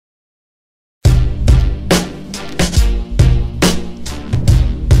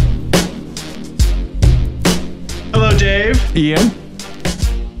Ian.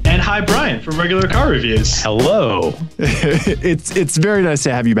 And hi, Brian from Regular Car Reviews. Hello. It's very nice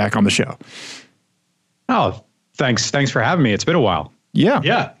to have you back on the show. Oh, thanks for having me. It's been a while.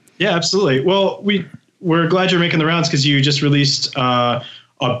 Yeah, absolutely. Well, we're glad you're making the rounds because you just released a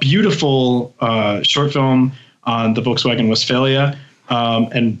beautiful short film on the Volkswagen Westfalia,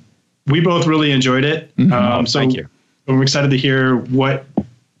 and we both really enjoyed it. So thank you. I'm excited to hear why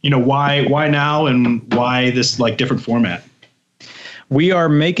now and why this like different format. We are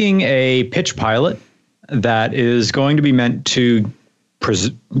making a pitch pilot that is going to be meant to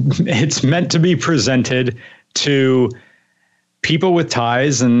it's meant to be presented to people with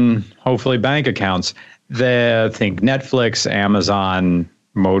ties and hopefully bank accounts that think Netflix, Amazon,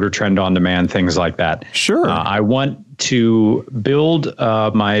 Motor Trend on Demand, things like that. Sure. I want to build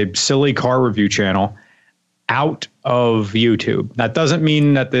my silly car review channel out of YouTube. That doesn't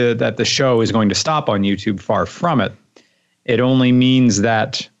mean that the show is going to stop on YouTube. Far from it. It only means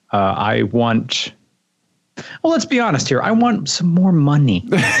that I want. Well, let's be honest here. I want some more money.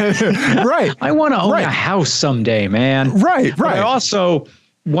 Right. I want to own a house someday, man. Right. But I also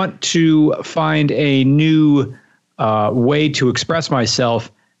want to find a new way to express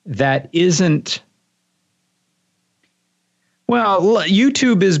myself that isn't. Well,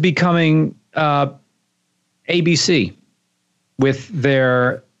 YouTube is becoming ABC with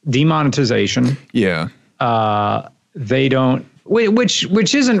their demonetization. Yeah. They don't,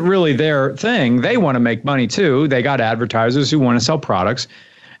 which isn't really their thing. They want to make money too. They got advertisers who want to sell products,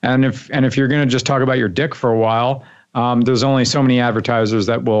 and if you're going to just talk about your dick for a while, there's only so many advertisers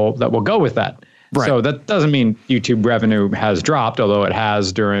that will go with that. Right. So that doesn't mean YouTube revenue has dropped, although it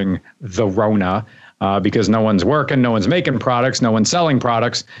has during the Rona, because no one's working, no one's making products, no one's selling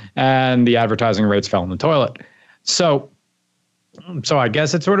products, and the advertising rates fell in the toilet. So I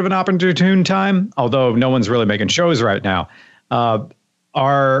guess it's sort of an opportune time, although no one's really making shows right now.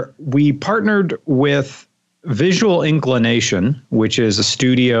 We partnered with Visual Inclination, which is a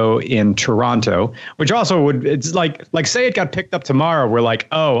studio in Toronto, which also it's like say it got picked up tomorrow. We're like,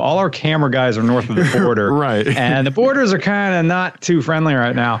 oh, all our camera guys are north of the border. Right. And the borders are kind of not too friendly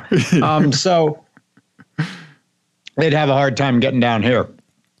right now. So they'd have a hard time getting down here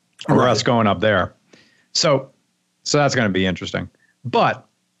or us going up there. So that's going to be interesting. But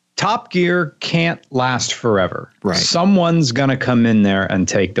Top Gear can't last forever. Right. Someone's going to come in there and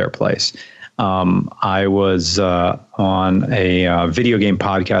take their place. I was on a video game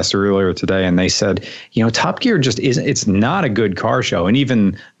podcast earlier today, and they said, Top Gear just isn't, it's not a good car show. And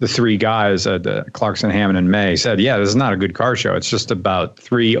even the three guys, Clarkson, Hammond, and May, said, yeah, this is not a good car show. It's just about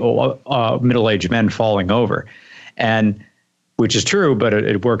three middle-aged men falling over. And which is true, but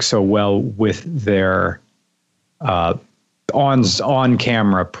it works so well with their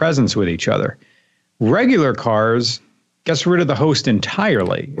on-camera presence with each other. Regular cars gets rid of the host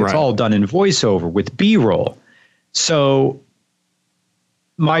entirely. It's all done in voiceover with B-roll. So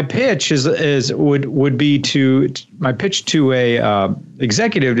my pitch would be to my pitch to a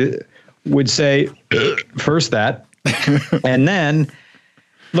executive would say first that, and then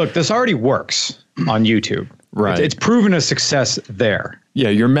look, this already works on YouTube. Right. It's proven a success there. Yeah,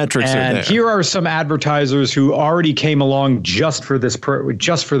 your metrics are there. And here are some advertisers who already came along just for this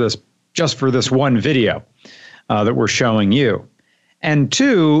one video that we're showing you. And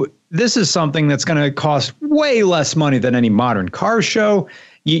two, this is something that's going to cost way less money than any modern car show.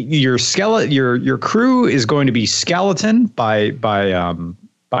 Your crew is going to be skeleton by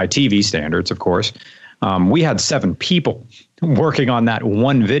TV standards, of course. We had 7 people working on that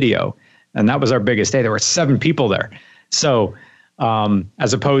one video. And that was our biggest day. There were 7 people there. So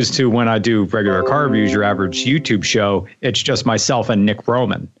as opposed to when I do regular car reviews, your average YouTube show, it's just myself and Nick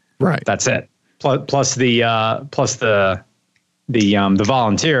Roman. Right. That's it. Plus the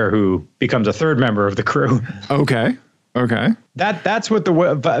volunteer who becomes a third member of the crew. Okay. That's what the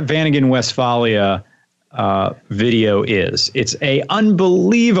Vanagon Westfalia video is. It's a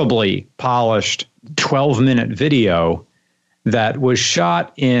unbelievably polished 12-minute video that was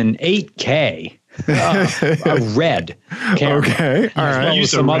shot in 8K, a red camera. Okay, all right. Use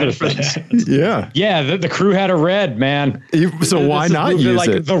some other things. Yeah. Yeah, the crew had a red, man. So why not use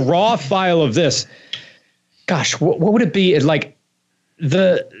it? The raw file of this. Gosh, what would it be? Like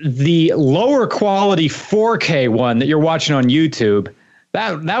the lower quality 4K one that you're watching on YouTube.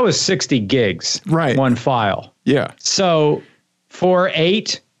 That was 60 gigs. Right. One file. Yeah. So for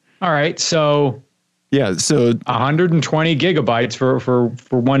 8, all right. So yeah. So 120 gigabytes for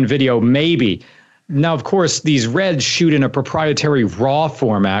one video, maybe. Now, of course, these reds shoot in a proprietary RAW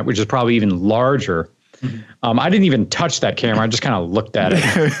format, which is probably even larger. I didn't even touch that camera. I just kind of looked at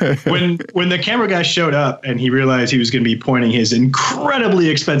it. When the camera guy showed up and he realized he was going to be pointing his incredibly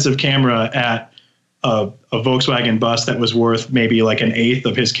expensive camera at a Volkswagen bus that was worth maybe like an eighth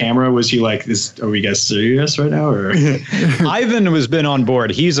of his camera, was he like, are we guys serious right now? Or Ivan has been on board.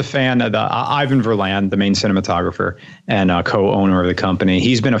 He's a fan of Ivan Verland, the main cinematographer and co-owner of the company.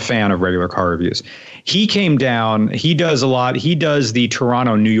 He's been a fan of Regular Car Reviews. He came down. He does a lot. He does the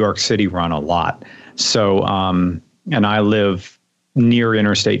Toronto, New York City run a lot. So, and I live near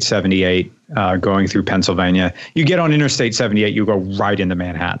Interstate 78, going through Pennsylvania. You get on Interstate 78, you go right into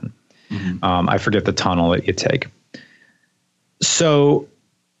Manhattan. I forget the tunnel that you take. So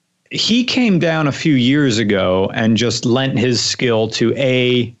he came down a few years ago and just lent his skill to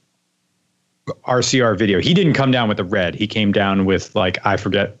a RCR video. He didn't come down with the red. He came down with, like, I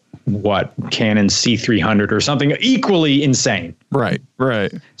forget what, Canon C300 or something equally insane. Right.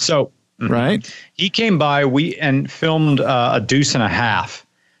 So he came by and filmed a deuce and a half.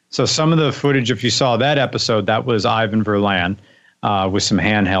 So some of the footage, if you saw that episode, that was Ivan Verland. With some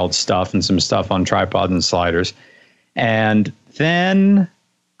handheld stuff and some stuff on tripods and sliders. And then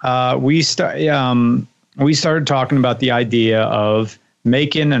we started talking about the idea of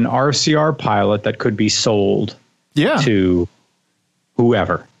making an RCR pilot that could be sold to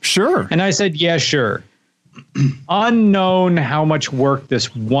whoever. Sure. And I said, yeah, sure. Unknown how much work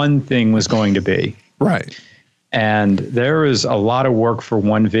this one thing was going to be. Right. And there is a lot of work for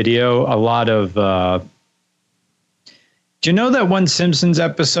one video, a lot of... do you know that one Simpsons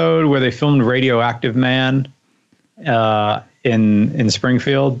episode where they filmed Radioactive Man in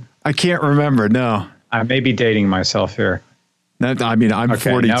Springfield? I can't remember. No. I may be dating myself here. I'm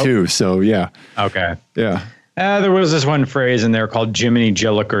 42, so yeah. Okay. Yeah. There was this one phrase in there called Jiminy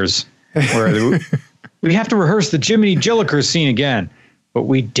Jillikers, where we have to rehearse the Jiminy Jillikers scene again, but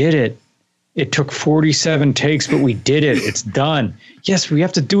we did it. It took 47 takes, but we did it. It's done. Yes, we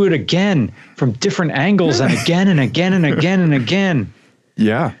have to do it again from different angles and again and again and again and again.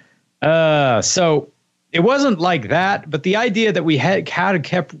 Yeah. So it wasn't like that, but the idea that we had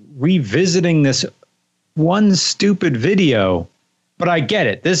kept revisiting this one stupid video, but I get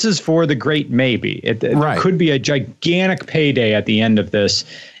it. This is for the great maybe. It could be a gigantic payday at the end of this.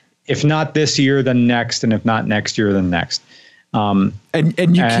 If not this year, then next, and if not next year, then next. And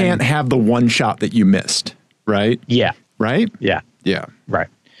you can't have the one shot that you missed, right? Yeah. Right? Yeah. Yeah. Right.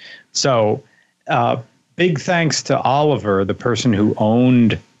 So big thanks to Oliver, the person who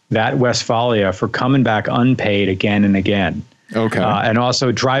owned that Westfalia, for coming back unpaid again and again. Okay. And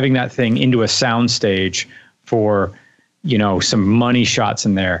also driving that thing into a soundstage for, some money shots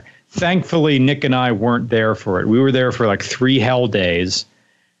in there. Thankfully, Nick and I weren't there for it. We were there for like 3 hell days.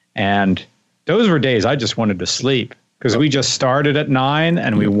 And those were days I just wanted to sleep. Because we just started at 9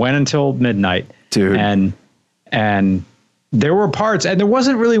 and we went until midnight. Dude. And there were parts, and there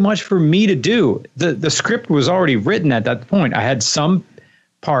wasn't really much for me to do. The script was already written at that point. I had some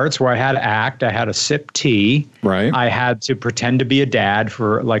parts where I had to act. I had to sip tea. Right. I had to pretend to be a dad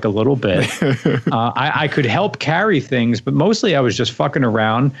for like a little bit. I could help carry things, but mostly I was just fucking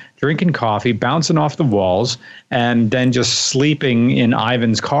around, drinking coffee, bouncing off the walls, and then just sleeping in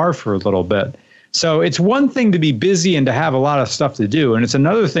Ivan's car for a little bit. So it's one thing to be busy and to have a lot of stuff to do, and it's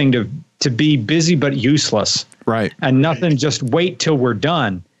another thing to be busy but useless. Right. And nothing, just wait till we're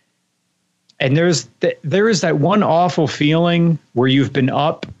done. And there is that one awful feeling where you've been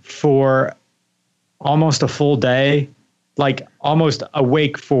up for almost a full day, like almost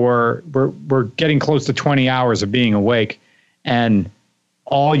awake for, we're getting close to 20 hours of being awake, and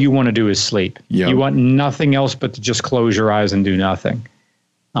all you want to do is sleep. Yep. You want nothing else but to just close your eyes and do nothing.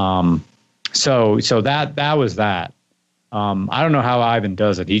 So that was that. I don't know how Ivan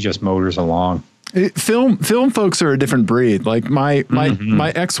does it. He just motors along. Film folks are a different breed. Like my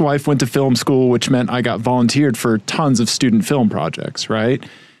ex-wife went to film school, which meant I got volunteered for tons of student film projects. Right.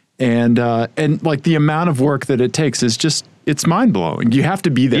 And like the amount of work that it takes is just, it's mind blowing. You have to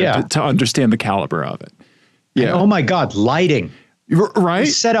be there to understand the caliber of it. Yeah. And, oh my God, lighting. Right. We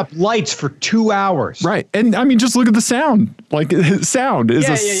set up lights for 2 hours. Right. And I mean, just look at the sound. Like sound is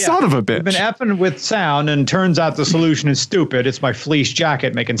son of a bitch. We've been effing with sound, and turns out the solution is stupid. It's my fleece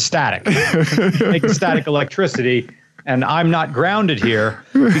jacket making static, making static electricity. And I'm not grounded here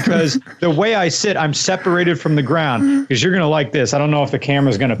because the way I sit, I'm separated from the ground, because you're going to like this. I don't know if the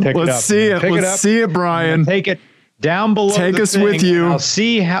camera's going to pick it up. Let's see it. Let's see it, Brian. Take it down below. Take us with you. I'll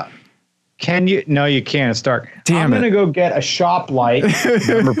see how. Can you? No, you can't. It's dark. Damn I'm going to go get a shop light.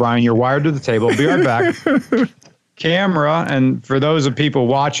 Remember, Brian, you're wired to the table. Be right back. Camera. And for those of people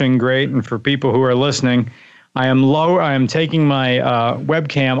watching, great. And for people who are listening, I am taking my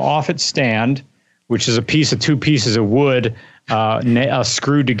webcam off its stand, which is two pieces of wood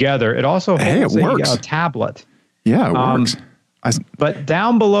screwed together. It also holds a tablet. Yeah, it works. But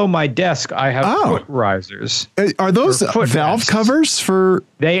down below my desk, I have foot risers. Are those valve covers for?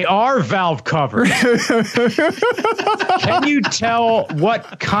 They are valve covers. Can you tell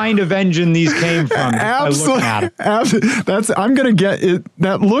what kind of engine these came from? Absolutely. I'm gonna get it.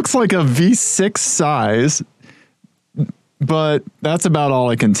 That looks like a V6 size, but that's about all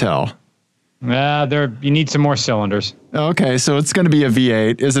I can tell. You need some more cylinders. Okay, so it's going to be a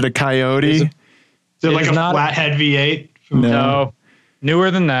V8. Is it a Coyote? Is it like a flathead V8? No,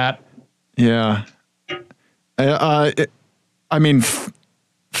 newer than that. Yeah.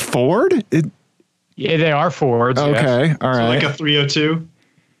 Ford? Yeah, they are Fords. Okay, yes. All right. So like a 302?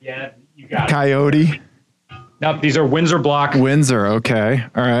 Yeah, you got Coyote? Nope, these are Windsor block. Windsor, okay.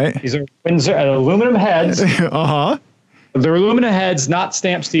 All right. These are Windsor aluminum heads. Uh-huh. They're aluminum heads, not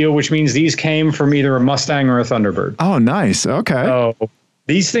stamped steel, which means these came from either a Mustang or a Thunderbird. Oh, nice. Okay. So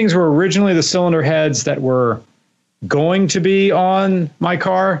these things were originally the cylinder heads that were going to be on my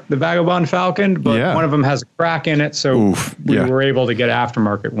car, the Vagabond Falcon, but one of them has a crack in it, so we were able to get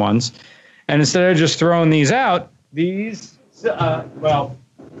aftermarket ones. And instead of just throwing these out, these, I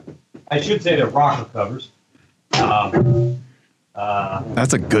should say they're rocker covers.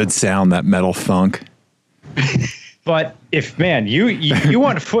 That's a good sound, that metal thunk. But if, man, you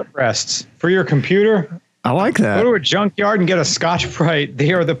want footrests for your computer, I like that. Go to a junkyard and get a Scotch-Brite.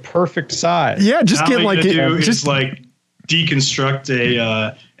 They are the perfect size. Yeah, just get deconstruct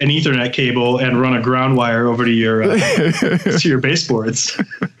an Ethernet cable and run a ground wire over to your to your baseboards.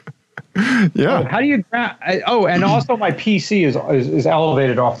 Yeah. How do you ground? And also my PC is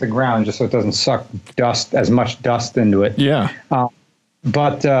elevated off the ground just so it doesn't suck as much dust into it. Yeah.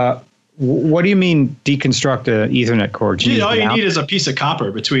 But what do you mean deconstruct an Ethernet cord? All you need is a piece of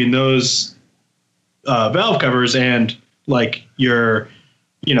copper between those valve covers and like your,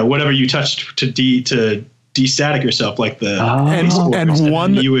 whatever you touched to de-static yourself, like the and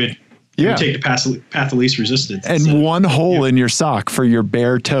one you would take the path of least resistance and one hole in your sock for your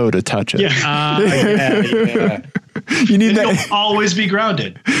bare toe to touch it. Yeah, you need that. You'll always be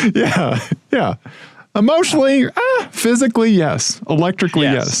grounded. Yeah. Emotionally, physically, yes. Electrically,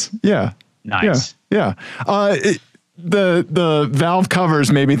 yes. Yeah. Nice. Yeah. The valve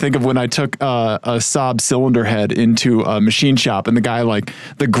covers made me think of when I took a Saab cylinder head into a machine shop, and the guy, like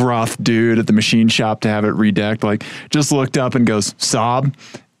the gruff dude at the machine shop to have it redecked, like just looked up and goes, Saab.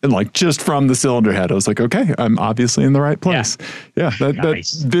 And like just from the cylinder head, I was like, okay, I'm obviously in the right place. Yeah. That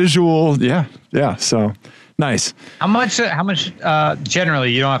visual. Yeah. So nice. How much,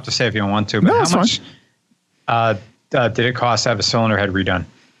 generally, you don't have to say if you don't want to, but how much did it cost to have a cylinder head redone?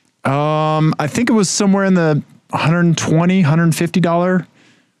 I think it was somewhere in the $120, $150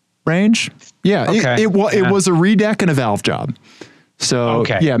 range. Yeah. Okay. It was a redeck and a valve job. So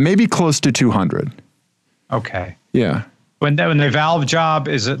maybe close to 200. Okay. Yeah. When the valve job,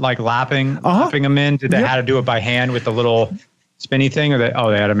 is it like lapping them in? Did they had to do it by hand with the little spinny thing, or they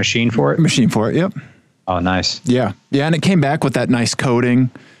had a machine for it? Machine for it. Yep. Oh, nice. Yeah. Yeah. And it came back with that nice coating,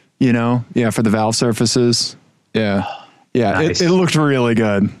 for the valve surfaces. Yeah. Yeah. Nice. It looked really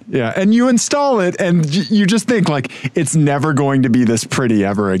good. Yeah. And you install it and you just think like, it's never going to be this pretty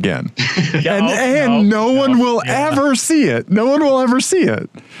ever again. No one will ever see it. No one will ever see it.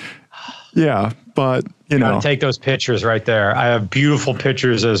 Yeah. But, take those pictures right there. I have beautiful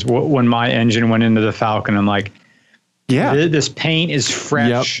pictures as when my engine went into the Falcon. I'm like, this paint is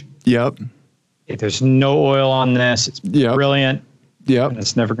fresh. Yep. There's no oil on this. It's brilliant. Yep. And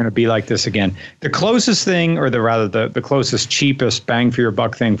it's never going to be like this again. The closest thing, or the closest, cheapest bang for your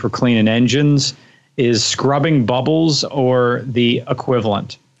buck thing for cleaning engines is scrubbing bubbles or the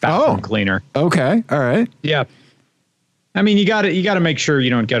equivalent vacuum cleaner. Okay. All right. Yeah. I mean, you got to make sure you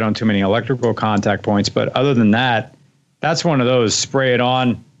don't get on too many electrical contact points. But other than that, that's one of those. Spray it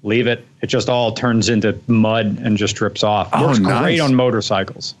on, leave it. It just all turns into mud and just drips off. Works great on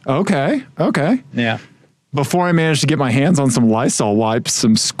motorcycles. Okay. Yeah. Before I managed to get my hands on some Lysol wipes,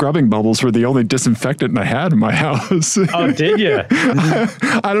 some scrubbing bubbles were the only disinfectant I had in my house. Oh, did you?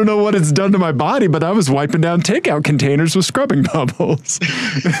 I don't know what it's done to my body, but I was wiping down takeout containers with scrubbing bubbles.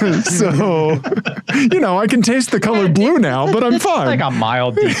 So, I can taste the color blue now, but I'm fine. It's like a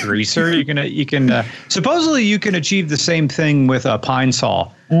mild degreaser. You can supposedly you can achieve the same thing with a Pine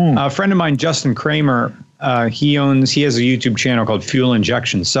Sol. A friend of mine, Justin Kramer, he has a YouTube channel called Fuel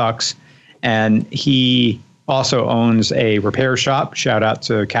Injection Sucks. And he also owns a repair shop. Shout out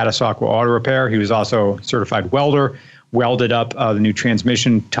to Catasauqua Auto Repair. He was also a certified welder, welded up the new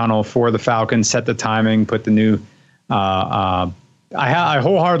transmission tunnel for the Falcon, set the timing, put the new I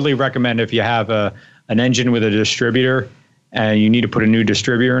wholeheartedly recommend if you have an engine with a distributor and you need to put a new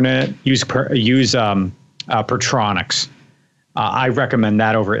distributor in it, use Pertronix. I recommend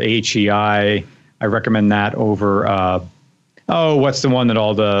that over HEI. I recommend that over what's the one that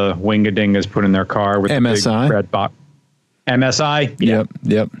all the Wingadingas put in their car with MSI? the big red box? MSI? Yeah.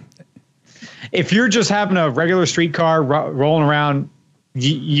 Yep. If you're just having a regular street car rolling around,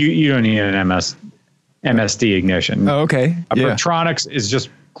 you don't need an MSD ignition. Oh, okay. Pertronix is just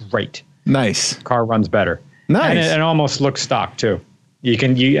great. Nice. Car runs better. Nice. And it almost looks stock too.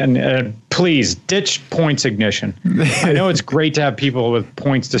 Please ditch points ignition. I know it's great to have people with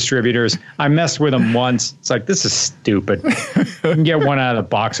points distributors. I messed with them once. It's like, this is stupid. You can get one out of the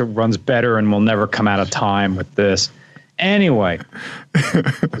box that runs better and will never come out of time with this. Anyway,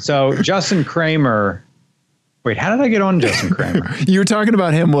 so Justin Kramer. Wait, how did I get on Justin Kramer? You were talking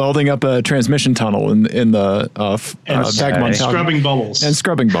about him welding up a transmission tunnel in the scrubbing bubbles. And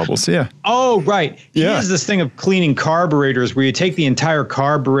scrubbing bubbles, yeah. Oh, right. He has this thing of cleaning carburetors where you take the entire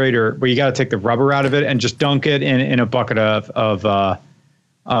carburetor, where you got to take the rubber out of it and just dunk it in a bucket of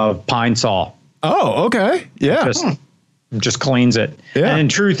Pine Sol. Oh, okay. Yeah. Just cleans it. Yeah. And in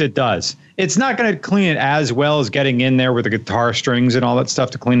truth, it does. It's not going to clean it as well as getting in there with the guitar strings and all that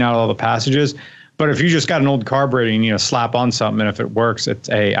stuff to clean out all the passages. But if you just got an old carburetor and you slap on something, and if it works,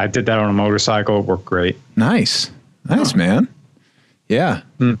 I did that on a motorcycle. It worked great. Nice, man. Yeah.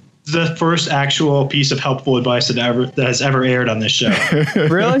 The first actual piece of helpful advice that has ever aired on this show.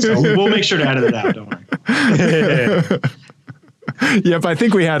 Really? So we'll make sure to edit it out. Don't worry. Yep, I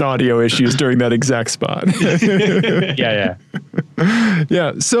think we had audio issues during that exact spot. Yeah.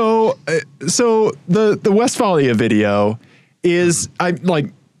 Yeah. So the Westfalia video is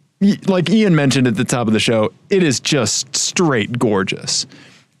like Ian mentioned at the top of the show, it is just straight gorgeous.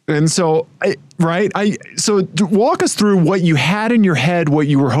 And so, so walk us through what you had in your head, what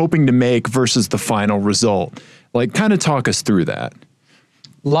you were hoping to make versus the final result. Like, kind of talk us through that.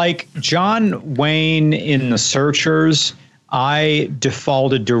 Like John Wayne in The Searchers, I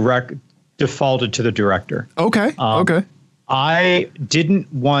defaulted to the director. Okay. Okay. I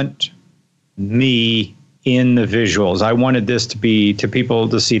didn't want me in the visuals. I wanted this to be to people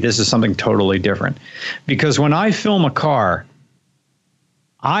to see this is something totally different. Because when I film a car,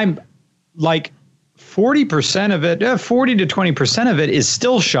 I'm like 40% of it, 40 to 20% of it is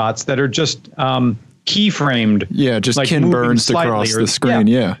still shots that are just keyframed. Yeah, just like Ken Burns across the screen.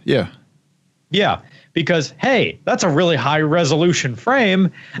 Yeah. Because, hey, that's a really high resolution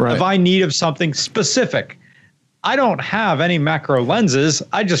frame. Right. If I need of something specific, I don't have any macro lenses.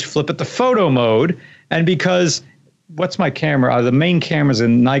 I just flip it to photo mode. And because what's my camera? The main camera is a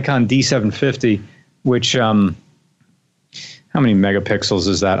Nikon D750, which how many megapixels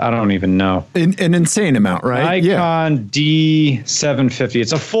is that? I don't even know. An insane amount, right? Nikon D750.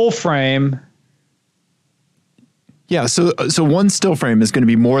 It's a full frame. Yeah, so one still frame is going to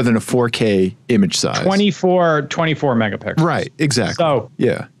be more than a 4K image size. 24 megapixels. Right, exactly. So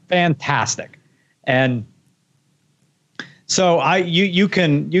yeah, fantastic. And so you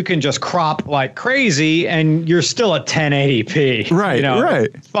can just crop like crazy and you're still at 1080p. Right, right.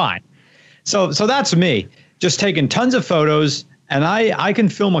 It's fine. So that's me just taking tons of photos, and I can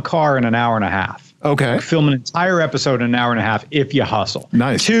film a car in an hour and a half. Okay. Film an entire episode in an hour and a half if you hustle.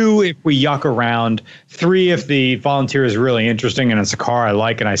 Nice. 2 if we yuck around. 3 if the volunteer is really interesting and it's a car I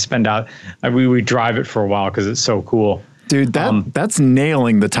like and I spend out. We drive it for a while because it's so cool. Dude, that's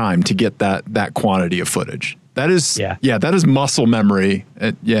nailing the time to get that quantity of footage. That is that is muscle memory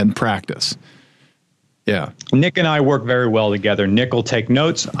and practice. Yeah. Nick and I work very well together. Nick will take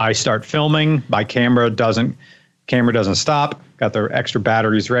notes. I start filming. My camera doesn't stop. Got the extra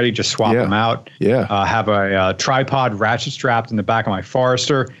batteries ready. Just swap them out. Yeah. Have a tripod ratchet strapped in the back of my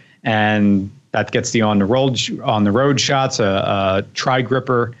Forester, and that gets the on the road shots. A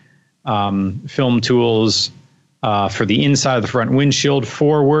tri-gripper, film tools for the inside of the front windshield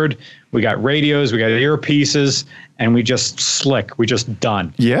forward. We got radios. We got earpieces, and we just slick. We just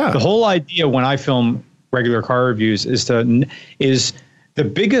done. Yeah. The whole idea when I film regular car reviews is the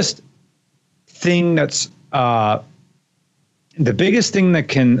biggest thing that's the biggest thing that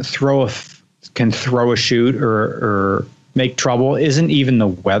can throw a shoot or make trouble isn't even the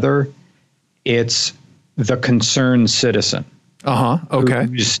weather. It's the concerned citizen. Okay.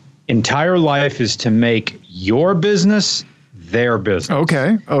 Whose entire life is to make your business their business.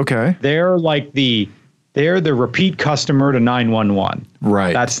 Okay. They're the repeat customer to 911.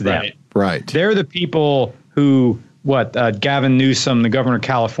 Right. That's them. Right. They're the people who Gavin Newsom, the governor of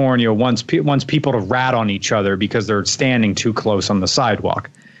California, wants people to rat on each other because they're standing too close on the sidewalk.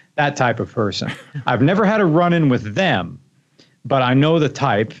 That type of person. I've never had a run-in with them, but I know the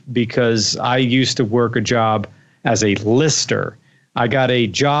type because I used to work a job as a lister. I got a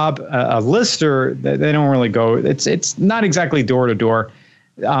job, a lister. They don't really go. It's not exactly door to door.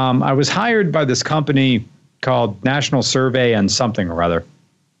 I was hired by this company called National Survey and something or other.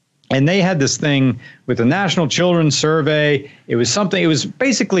 And they had this thing with the National Children's Survey. It was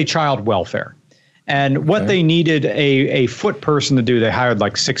basically child welfare. And what they needed a foot person to do, they hired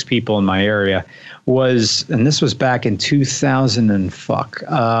like 6 people in my area, and this was back in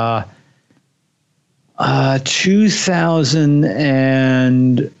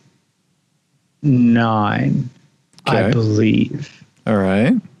 2009, I believe. All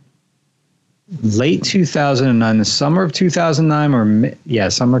right. Late 2009, the summer of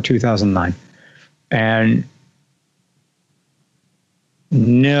 2009, summer 2009. And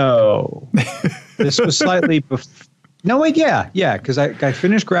no, this was slightly before. No, wait, yeah, because I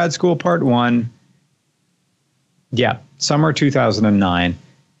finished grad school part 1. Yeah, summer 2009.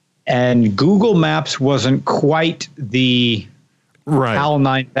 And Google Maps wasn't quite the HAL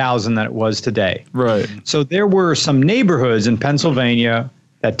 9000 that it was today. Right. So there were some neighborhoods in Pennsylvania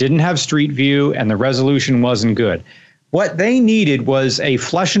that didn't have street view and the resolution wasn't good. What they needed was a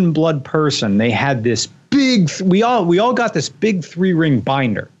flesh and blood person. They had this big, we all got this big 3-ring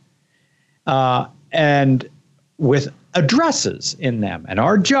binder and with addresses in them. And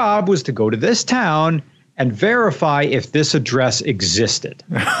our job was to go to this town and verify if this address existed.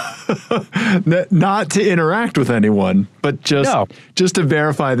 Not to interact with anyone, but just to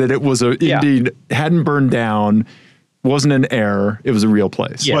verify that it was indeed hadn't burned down, wasn't an error, it was a real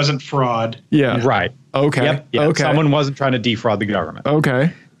place. Yeah. Wasn't fraud. Yeah. Right. Okay. Yep. Okay. Someone wasn't trying to defraud the government.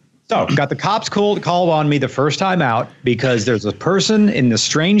 Okay. So got the cops called on me the first time out because there's a person in this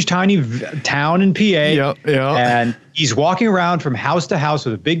strange tiny town in PA. And he's walking around from house to house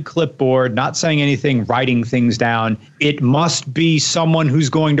with a big clipboard, not saying anything, writing things down. It must be someone who's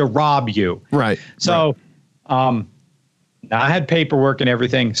going to rob you. Right. So, I had paperwork and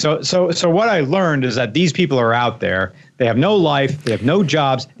everything. So what I learned is that these people are out there. They have no life. They have no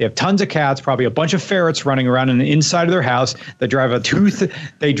jobs. They have tons of cats, probably a bunch of ferrets running around in the inside of their house. They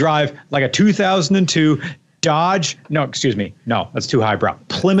drive like a 2002 Dodge. No, excuse me. No, that's too highbrow.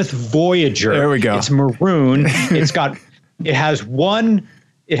 Plymouth Voyager. There we go. It's maroon. It has one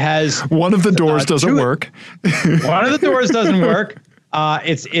of the doors doesn't work. One of the doors doesn't work.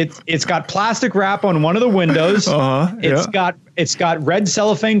 It's got plastic wrap on one of the windows. It's got red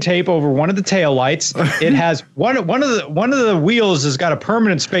cellophane tape over one of the taillights. It has one of the wheels has got a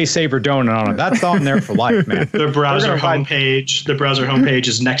permanent Space Saver donut on it. That's on there for life, man. The browser homepage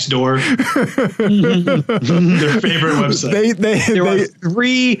is Nextdoor. Their favorite website. There were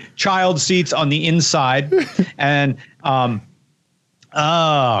 3 child seats on the inside, and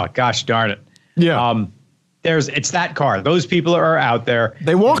gosh darn it. Yeah. It's that car. Those people are out there.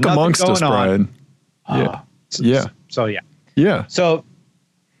 They walk amongst us, Brian. So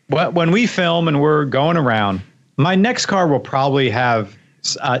when we film and we're going around, my next car will probably have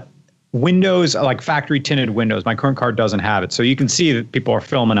windows, like factory tinted windows. My current car doesn't have it. So you can see that people are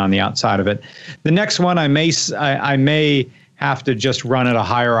filming on the outside of it. The next one, I may have to just run at a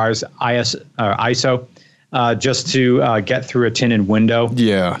higher ISO just to get through a tinted window.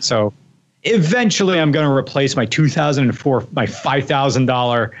 Yeah. So eventually, I'm going to replace my 2004, my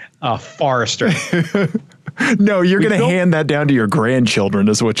 $5,000 Forester. No, you're going to hand that down to your grandchildren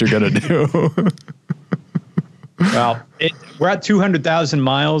is what you're going to do. Well, we're at 200,000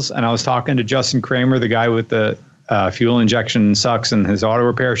 miles, and I was talking to Justin Kramer, the guy with the fuel injection sucks in his auto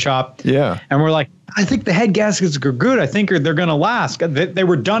repair shop. Yeah. And we're like, I think the head gaskets are good. I think they're going to last. They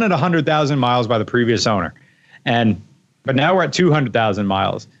were done at 100,000 miles by the previous owner. But now we're at 200,000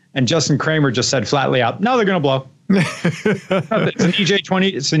 miles. And Justin Kramer just said flatly out, no, they're going to blow. It's an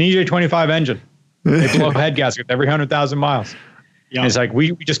EJ20. It's an EJ25 engine. They blow head gaskets every 100,000 miles. Yeah. And it's like,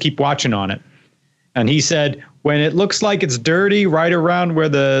 we just keep watching on it. And he said, when it looks like it's dirty right around where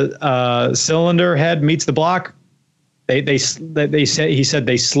the cylinder head meets the block, he said they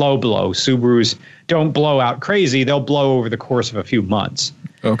slow blow. Subarus don't blow out crazy. They'll blow over the course of a few months.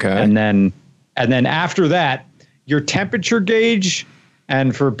 Okay. And then after that, your temperature gauge.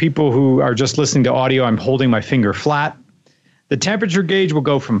 And for people who are just listening to audio, I'm holding my finger flat. The temperature gauge will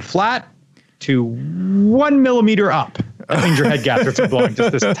go from flat to 1 millimeter up. That means your head gaskets are blowing.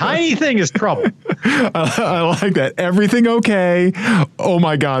 Just this tiny thing is trouble. I like that. Everything okay? Oh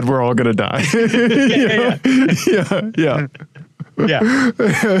my God, we're all gonna die. Yeah.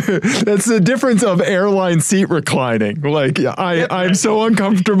 That's the difference of airline seat reclining. Like, I'm so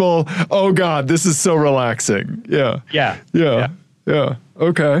uncomfortable. Oh God, this is so relaxing. Yeah.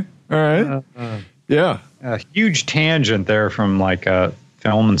 Okay. All right. Yeah. A huge tangent there from like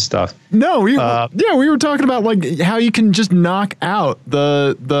film and stuff. No, we were talking about like how you can just knock out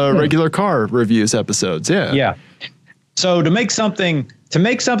the regular car reviews episodes. Yeah. Yeah. So to make something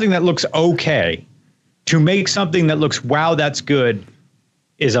that looks okay, to make something that looks wow, that's good,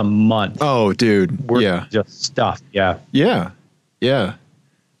 is a month. Oh, dude. We're just stuff. Yeah. Yeah. Yeah.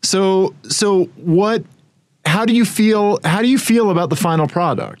 So what? How do you feel? How do you feel about the final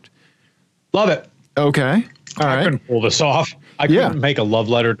product? Love it. Okay. All right. I couldn't pull this off. I couldn't make a love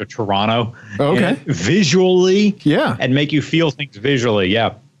letter to Toronto. Okay. Visually. Yeah. And make you feel things visually.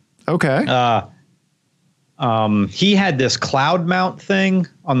 Yeah. Okay. He had this cloud mount thing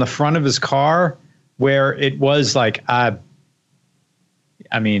on the front of his car where it was like, I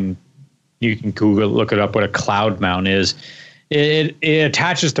mean, you can look it up what a cloud mount is. It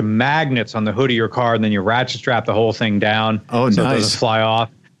attaches to magnets on the hood of your car, and then you ratchet strap the whole thing down. Oh, so nice. It doesn't fly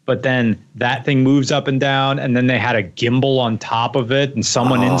off. But then that thing moves up and down, and then they had a gimbal on top of it, and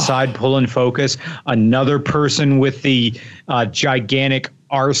someone inside pulling focus. Another person with the gigantic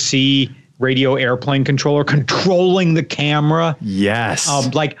RC radio airplane controller controlling the camera. Yes.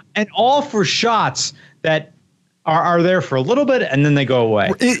 And all for shots that are there for a little bit and then they go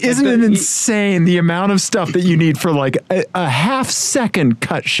away. Isn't it insane the amount of stuff that you need for like a half-second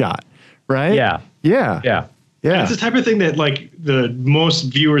cut shot, right? Yeah. Yeah. Yeah. Yeah. It's the type of thing that like the most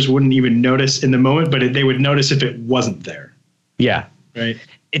viewers wouldn't even notice in the moment, but they would notice if it wasn't there. Yeah. Right.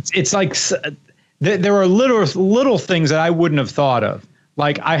 It's like there are little things that I wouldn't have thought of.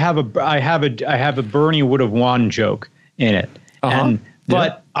 Like I have a Bernie would have won joke in it.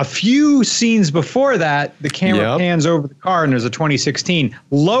 But a few scenes before that, the camera pans over the car and there's a 2016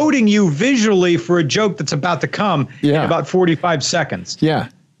 loading you visually for a joke that's about to come in about 45 seconds. Yeah.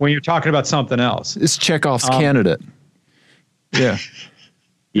 When you're talking about something else. It's Chekhov's candidate. Yeah.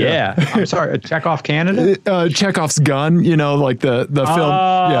 Yeah. I'm sorry. A Chekhov candidate? Chekhov's gun, you know, like the film.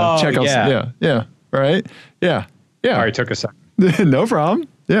 Yeah. Chekhov's. yeah. Yeah. Right. Yeah. Yeah. Sorry, took a second. No problem.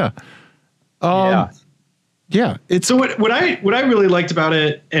 Yeah. Yeah. It's so what I really liked about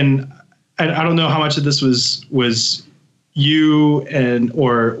it, and I don't know how much of this was you and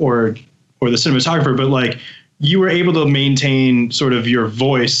or the cinematographer, but like you were able to maintain sort of your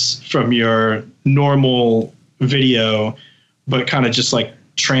voice from your normal video, but kind of just like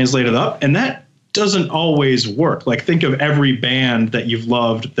translate it up, and that doesn't always work. Like think of every band that you've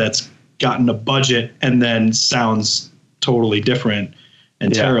loved that's gotten a budget and then sounds totally different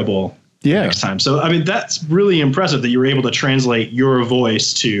and terrible next time. So, I mean, that's really impressive that you were able to translate your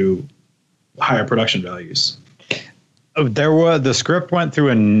voice to higher production values. The script went through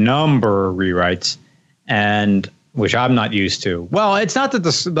a number of rewrites, and which I'm not used to. Well, it's not that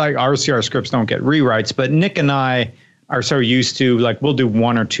like RCR scripts don't get rewrites, but Nick and I are so used to like we'll do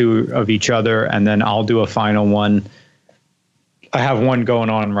one or two of each other, and then I'll do a final one. I have one going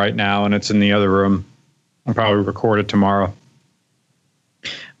on right now, and it's in the other room. I'll probably record it tomorrow.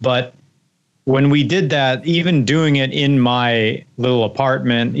 But when we did that, even doing it in my little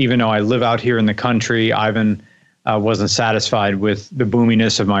apartment, even though I live out here in the country, Ivan wasn't satisfied with the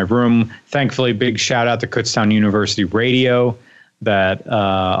boominess of my room. Thankfully, big shout out to Kutztown University Radio that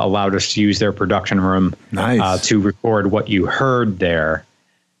allowed us to use their production room to record what you heard there.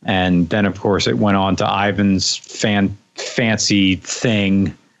 And then, of course, it went on to Ivan's fancy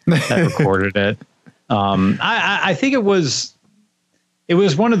thing that recorded it. I think it was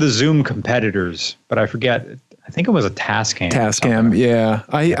one of the Zoom competitors, but I forget. I think it was a Tascam. Tascam, yeah.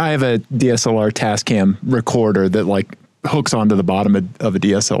 I have a DSLR Tascam recorder that like hooks onto the bottom of a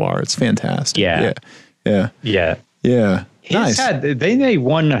DSLR. It's fantastic. Yeah. Nice. They made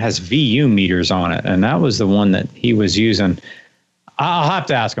one that has VU meters on it, and that was the one that he was using. I'll have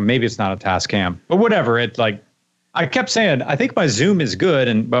to ask him. Maybe it's not a Tascam, but whatever. It like. I kept saying, I think my Zoom is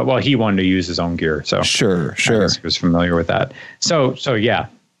good, but he wanted to use his own gear, so sure, I was familiar with that. So yeah,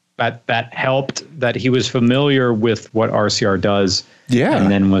 that helped that he was familiar with what RCR does,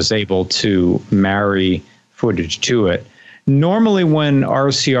 and then was able to marry footage to it. Normally, when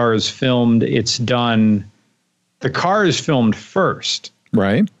RCR is filmed, it's done. The car is filmed first,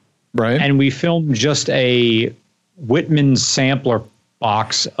 right, and we filmed just a Whitman sampler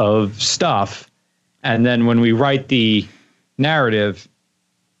box of stuff. And then when we write the narrative,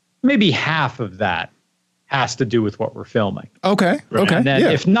 maybe half of that has to do with what we're filming. Okay. Okay. And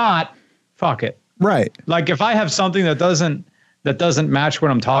then if not, fuck it. Right. Like if I have something that doesn't match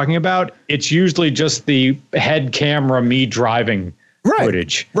what I'm talking about, it's usually just the head camera, me driving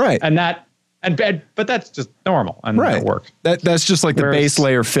footage. Right. But that's just normal and it works. That's just like the base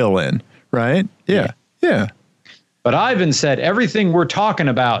layer fill in. Right. Yeah. But Ivan said everything we're talking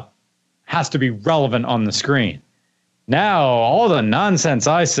about has to be relevant on the screen. Now, all the nonsense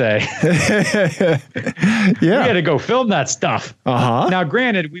I say, we got to go film that stuff. Now,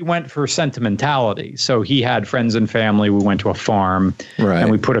 granted, we went for sentimentality. So he had friends and family. We went to a farm,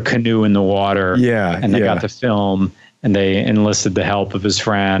 and we put a canoe in the water. And they got to film, and they enlisted the help of his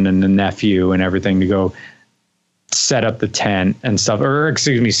friend and the nephew and everything to go set up the tent and stuff, or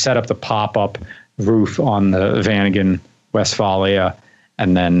excuse me, set up the pop-up roof on the Vanagon Westfalia,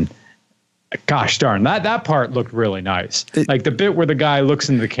 and then. Gosh darn, that part looked really nice. Like the bit where the guy looks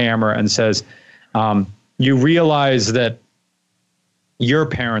into the camera and says, you realize that your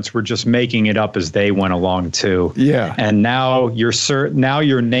parents were just making it up as they went along too. Yeah. And now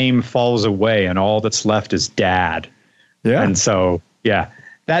your name falls away and all that's left is dad. Yeah. And so, yeah,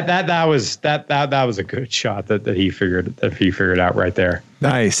 that was a good shot that he figured out right there.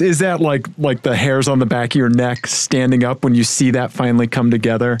 Nice. Is that like the hairs on the back of your neck standing up when you see that finally come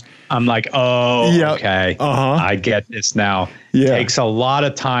together? I'm like, okay. I get this now. Yeah. It takes a lot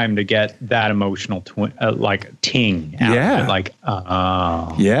of time to get that emotional ting out of it. Like,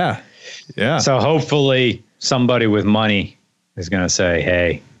 yeah. So hopefully somebody with money is going to say,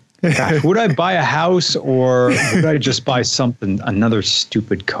 hey, gosh, would I buy a house or would I just buy another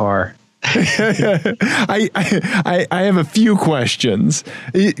stupid car? I have a few questions.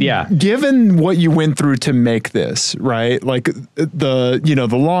 Yeah. Given what you went through to make this, right? Like the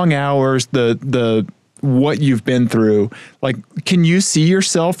long hours, the what you've been through, like, can you see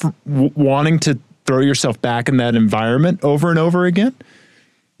yourself wanting to throw yourself back in that environment over and over again?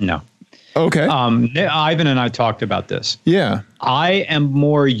 No. Okay. Ivan and I talked about this. Yeah. I am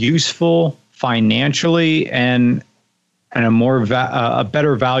more useful financially and a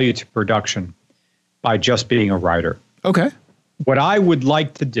better value to production by just being a writer. Okay. What I would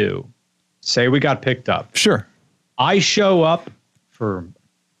like to do, say we got picked up. Sure. I show up for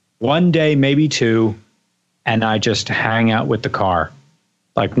one day, maybe two, and I just hang out with the car.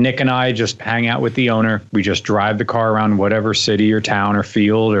 Like Nick and I just hang out with the owner. We just drive the car around whatever city or town or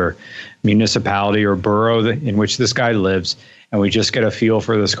field or municipality or borough in which this guy lives, and we just get a feel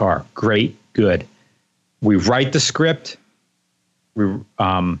for this car. Great, good. We write the script. We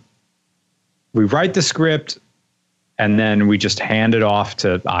write the script, and then we just hand it off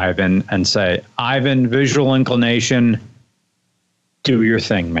to Ivan and say, Ivan, visual inclination, do your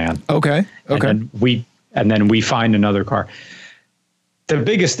thing, man. Okay. And then we find another car. The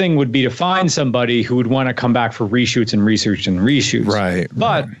biggest thing would be to find somebody who would want to come back for reshoots and reshoots. Right.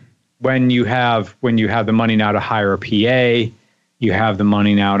 But when you have the money now to hire a PA, you have the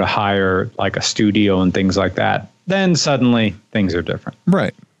money now to hire like a studio and things like that, then suddenly things are different.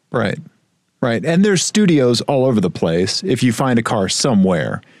 Right. And there's studios all over the place. If you find a car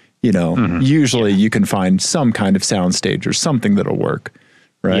somewhere, usually you can find some kind of soundstage or something that'll work.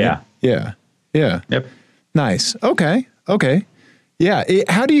 Right. Yeah. Yep. Nice. Okay. Yeah.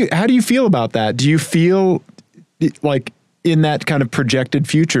 How do you feel about that? Do you feel like in that kind of projected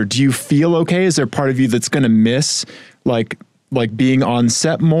future, do you feel okay? Is there part of you that's going to miss like being on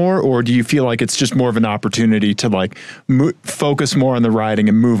set more, or do you feel like it's just more of an opportunity to focus more on the writing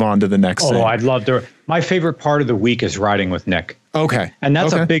and move on to the next thing? I'd love to. My favorite part of the week is riding with Nick. Okay. And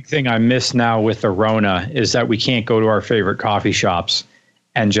that's a big thing I miss now with the Rona, is that we can't go to our favorite coffee shops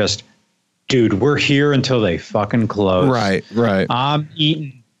and just, dude, we're here until they fucking close. Right. I'm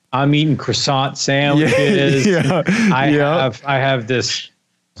eating croissant sandwiches. I have this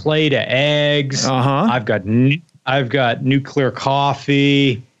plate of eggs. I've got nuclear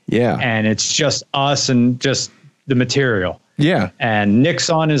coffee. Yeah. And it's just us and just the material. Yeah. And Nick's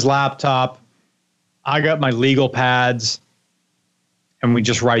on his laptop. I got my legal pads. And we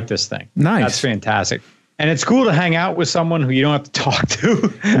just write this thing. Nice. That's fantastic. And it's cool to hang out with someone who you don't have to talk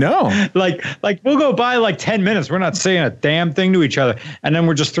to. No. like we'll go by 10 minutes. We're not saying a damn thing to each other. And then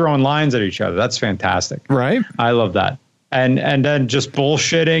we're just throwing lines at each other. That's fantastic. Right. I love that. And then just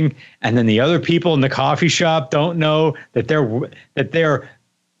bullshitting. And then the other people in the coffee shop don't know that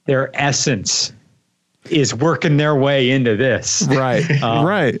their essence is working their way into this. Right.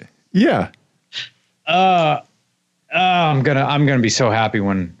 Right. Yeah. I'm gonna be so happy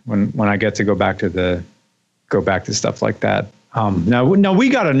when I get to go back to stuff like that. Now we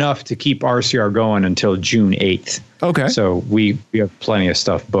got enough to keep RCR going until June 8th. Okay. So we have plenty of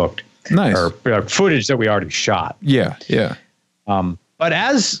stuff booked. Nice. Or footage that we already shot. Yeah. But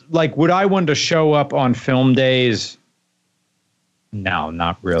as would I want to show up on film days? No,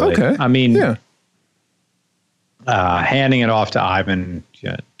 not really. Okay. I mean, handing it off to Ivan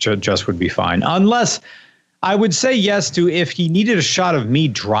just would be fine. Unless I would say yes to if he needed a shot of me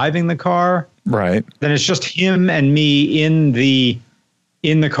driving the car. Right. Then it's just him and me in the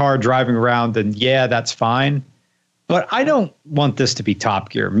in the car driving around, then yeah, that's fine. But I don't want this to be Top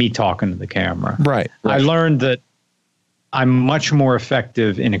Gear, me talking to the camera. Right. I learned that I'm much more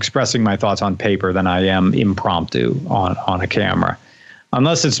effective in expressing my thoughts on paper than I am impromptu on a camera.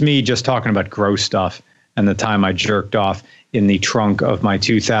 Unless it's me just talking about gross stuff and the time I jerked off in the trunk of my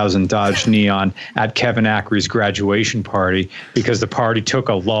 2000 Dodge Neon at Kevin Ackery's graduation party because the party took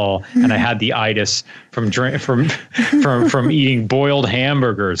a lull and I had the itis from eating boiled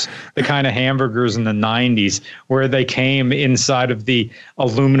hamburgers, the kind of hamburgers in the 90s where they came inside of the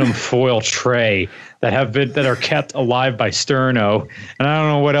aluminum foil tray that are kept alive by sterno, and I don't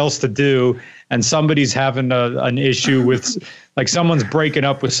know what else to do. And somebody's having an issue with, like, someone's breaking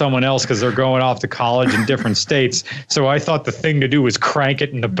up with someone else because they're going off to college in different states. So I thought the thing to do was crank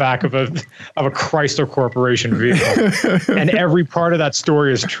it in the back of a Chrysler Corporation vehicle. And every part of that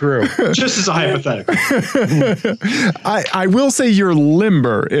story is true. Just as a hypothetical. I will say you're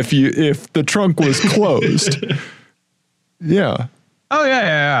limber if the trunk was closed. Yeah. Oh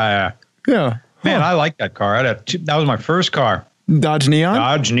yeah. Yeah. Man, I like that car. That was my first car. Dodge Neon?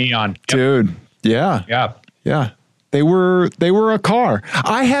 Dodge Neon. Yep. Dude. Yeah. Yeah. Yeah. They were a car.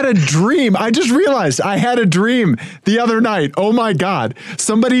 I had a dream. I just realized I had a dream the other night. Oh my God.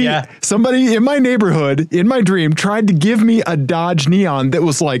 Somebody in my neighborhood, in my dream, tried to give me a Dodge Neon that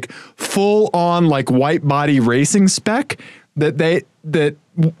was like full on like white body racing spec that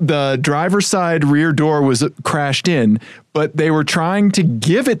the driver's side rear door was crashed in, but they were trying to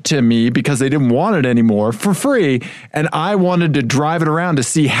give it to me because they didn't want it anymore for free. And I wanted to drive it around to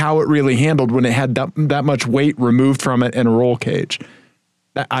see how it really handled when it had that much weight removed from it and a roll cage.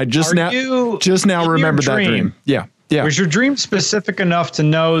 I just now remembered that dream. Yeah. Yeah. Was your dream specific enough to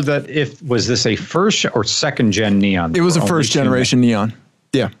know that was this a first or second gen Neon? It was a first generation Neon.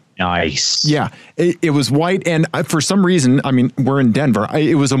 Yeah. Nice. Yeah, it was white, and for some reason, I mean, we're in Denver.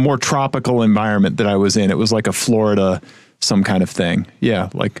 It was a more tropical environment that I was in. It was like a Florida, some kind of thing. Yeah,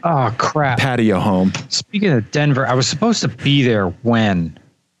 like oh crap, patio home. Speaking of Denver, I was supposed to be there when?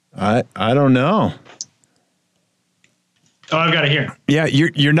 I don't know. Oh, I've got it here. Yeah,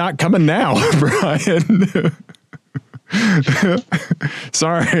 you're not coming now, Brian.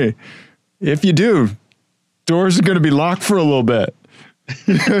 Sorry. If you do, doors are going to be locked for a little bit.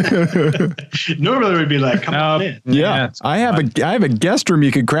 Normally we'd be like, come on in. Yeah, I have a guest room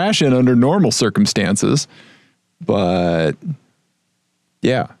you could crash in under normal circumstances, but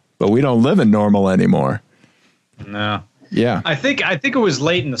we don't live in normal anymore. No. Yeah. I think it was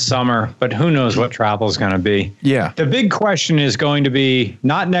late in the summer, but who knows what travel is going to be. Yeah. The big question is going to be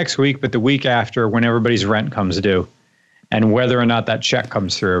not next week, but the week after when everybody's rent comes due and whether or not that check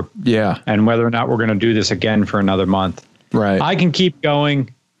comes through. Yeah. And whether or not we're going to do this again for another month. Right. I can keep going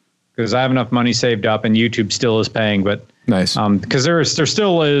because I have enough money saved up and YouTube still is paying, but nice. Because there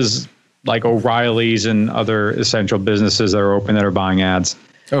still is like O'Reilly's and other essential businesses that are open that are buying ads.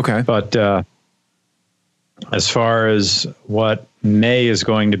 Okay. But as far as what May is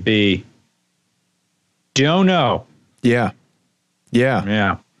going to be, don't know. Yeah. Yeah.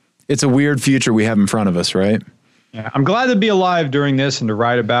 Yeah. It's a weird future we have in front of us, right? Yeah. I'm glad to be alive during this and to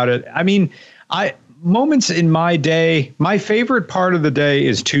write about it. I mean, moments in my day, my favorite part of the day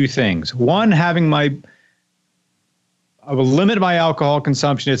is two things. One, I will limit my alcohol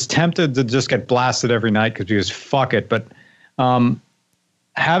consumption. It's tempted to just get blasted every night because fuck it. But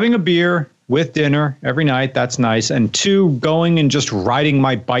having a beer with dinner every night, that's nice. And two, going and just riding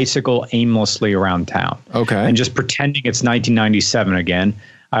my bicycle aimlessly around town. Okay. And just pretending it's 1997 again.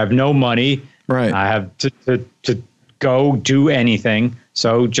 I have no money. Right. I have to go do anything.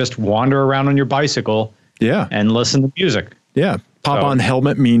 So just wander around on your bicycle. Yeah. And listen to music. Yeah. Pop on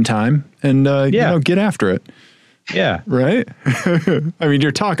Helmet meantime and get after it. Yeah. Right. I mean,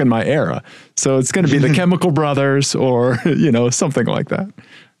 you're talking my era. So it's going to be the Chemical Brothers or, something like that.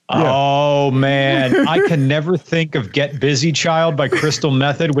 Yeah. Oh, man. I can never think of Get Busy Child by Crystal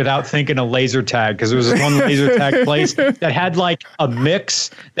Method without thinking of Laser Tag, because there was this one Laser Tag place that had like a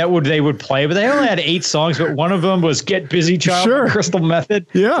mix they would play, but they only had 8 songs, but one of them was Get Busy Child by Crystal Method.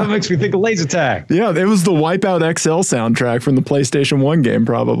 Yeah. That makes me think of Laser Tag. Yeah, it was the Wipeout XL soundtrack from the PlayStation 1 game,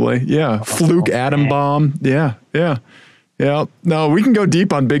 probably. Yeah. Fluke Atom Bomb. Yeah. Yeah. Yeah. No, we can go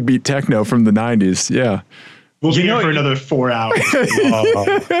deep on big beat techno from the 90s. Yeah. We'll be here for another 4 hours.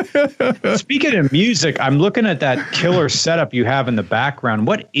 Speaking of music, I'm looking at that killer setup you have in the background.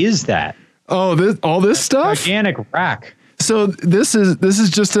 What is that? Oh, all this stuff? Gigantic rack. So this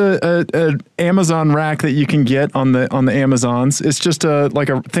is just a Amazon rack that you can get on the Amazons. It's just like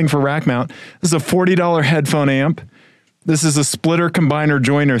a thing for rack mount. This is a $40 headphone amp. This is a splitter combiner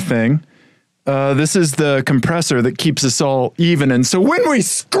joiner thing. This is the compressor that keeps us all even. And so when we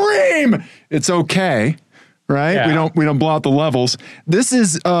scream, it's okay, right? Yeah. We don't blow out the levels. This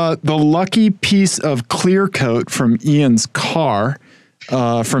is the lucky piece of clear coat from Ian's car,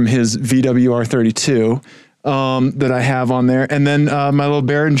 from his VW R32. That I have on there. And then my little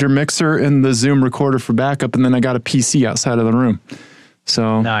Behringer mixer and the Zoom recorder for backup. And then I got a PC outside of the room.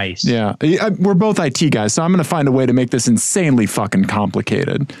 So nice. Yeah. We're both IT guys, so I'm going to find a way to make this insanely fucking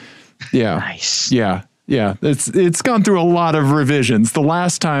complicated. Yeah. Nice. Yeah. Yeah. It's gone through a lot of revisions. The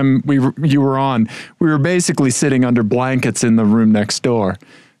last time you were on, we were basically sitting under blankets in the room next door.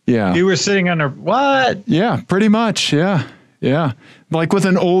 Yeah. You were sitting under what? Yeah, pretty much. Yeah. Yeah. Like with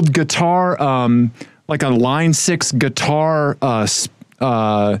an old guitar, like a Line 6 guitar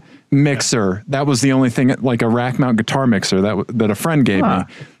mixer. That was the only thing, like a rack mount guitar mixer that a friend gave me.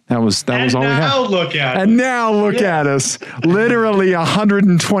 That was all we had. Now look at And now look at us. Literally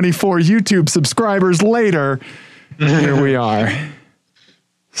 124 YouTube subscribers later, here we are.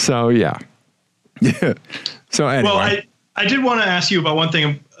 So yeah. Yeah. So anyway. Well, I did want to ask you about one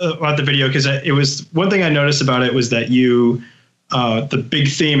thing about the video, because it was one thing I noticed about it was that you the big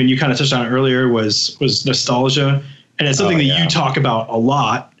theme, and you kind of touched on it earlier, was nostalgia, and it's something that you talk about a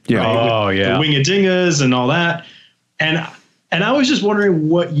lot. Yeah. Right? The Wing-a-Dingas and all that, and I was just wondering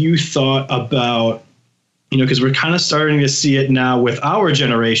what you thought about, because we're kind of starting to see it now with our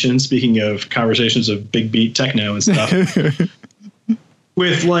generation. Speaking of conversations of big beat techno and stuff,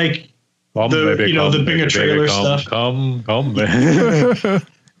 with like the bigger trailer stuff. Come, But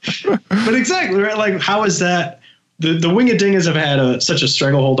exactly, right? Like, how is that? The Wing-a-Dingas have had such a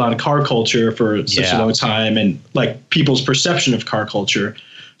stranglehold on car culture for such a long time, and like people's perception of car culture.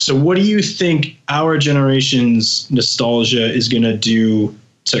 So what do you think our generation's nostalgia is going to do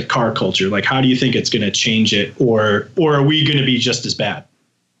to car culture? Like, how do you think it's going to change it, or are we going to be just as bad?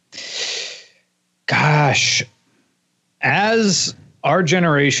 Gosh, as our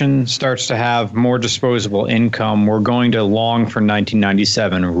generation starts to have more disposable income, we're going to long for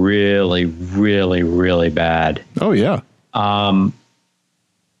 1997 really, really, really bad. Oh, yeah.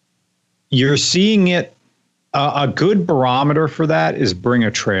 You're seeing it. A good barometer for that is Bring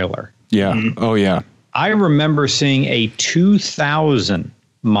a Trailer. Yeah. Mm-hmm. Oh, yeah. I remember seeing a 2000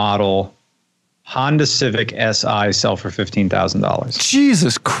 model Honda Civic Si sell for $15,000.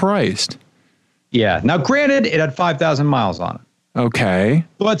 Jesus Christ. Yeah. Now, granted, it had 5,000 miles on it. Okay.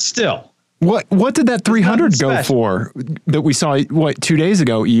 But still. What did that 300 go for that we saw, 2 days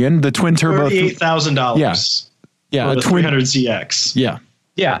ago, Ian? The twin turbo. $38,000. Yeah. Yeah. The 300 ZX. Yeah.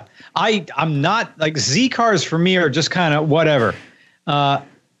 Yeah. I'm not like Z cars for me are just kind of whatever. But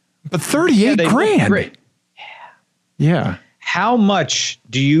 38 grand. Great. Yeah. How much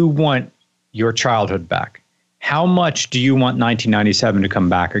do you want your childhood back? How much do you want 1997 to come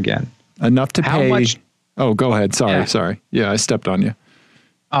back again? Enough to pay. Much? Oh, go ahead. Sorry. Yeah, I stepped on you.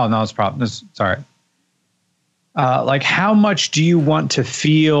 Oh, no, it's a problem. Sorry. Like, how much do you want to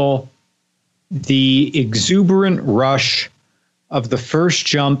feel the exuberant rush of the first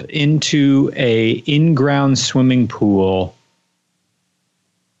jump into a in-ground swimming pool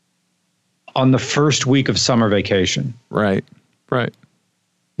on the first week of summer vacation? Right.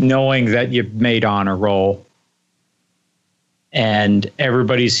 Knowing that you've made honor roll and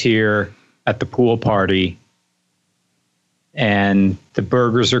everybody's here at the pool party and the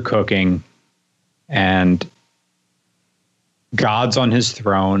burgers are cooking and God's on his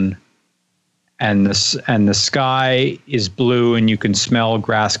throne and the sky is blue and you can smell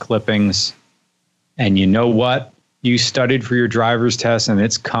grass clippings, and you know what? You studied for your driver's test and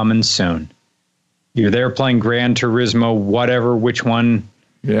it's coming soon. You're there playing Gran Turismo, whatever, which one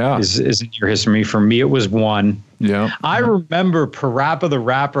is in your history. For me, it was 1. Yeah. I remember Parappa the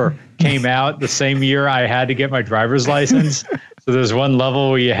Rapper came out the same year I had to get my driver's license. So there's one level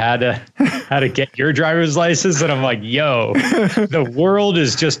where you had to get your driver's license, and I'm like, yo, the world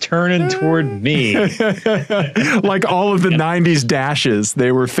is just turning toward me. Like all of the 90s dashes,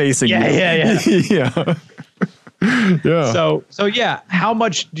 they were facing you. Yeah. Yeah. So yeah, how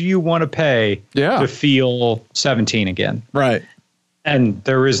much do you want to pay to feel 17 again? Right. And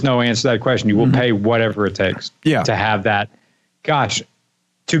there is no answer to that question. You will pay whatever it takes to have that. Gosh,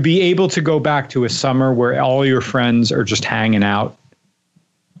 to be able to go back to a summer where all your friends are just hanging out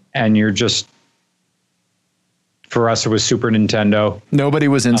and you're just, for us, it was Super Nintendo. Nobody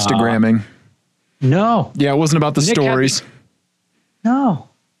was Instagramming. No. Yeah, it wasn't about the stories. No.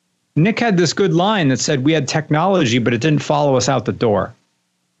 Nick had this good line that said we had technology, but it didn't follow us out the door.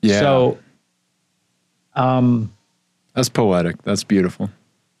 Yeah. So, that's poetic. That's beautiful.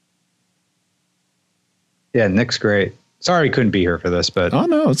 yeah, Nick's great. Sorry he couldn't be here for this, but Oh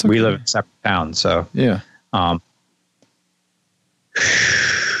no, it's okay. we live in separate towns, so Yeah. um,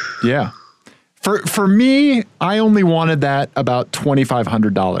 Yeah. For me, I only wanted that about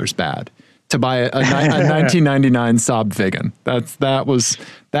 $2,500 bad to buy a 1999 Saab Viggen.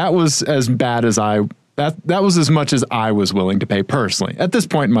 That was as bad as that was as much as I was willing to pay personally at this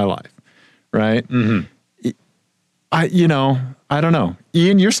point in my life. Right. Mm-hmm. I don't know.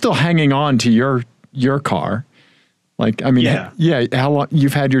 Ian, you're still hanging on to your car. Like, I mean, yeah. How long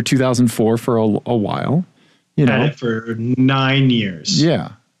you've had your 2004 for a while, Had it for 9 years.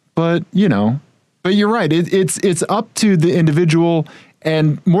 Yeah. But you're right. It's up to the individual,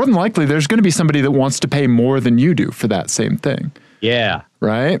 and more than likely there's going to be somebody that wants to pay more than you do for that same thing. yeah.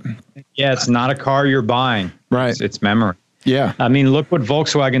 Right. Yeah. It's not a car you're buying. Right. It's memory. Yeah. I mean, look what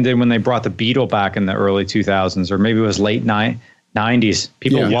Volkswagen did when they brought the Beetle back in the early 2000s, or maybe it was late 90s.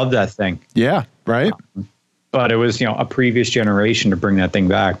 People loved that thing. Yeah. Right. But it was, a previous generation to bring that thing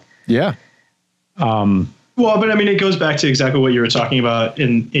back. Yeah. Well, but I mean, it goes back to exactly what you were talking about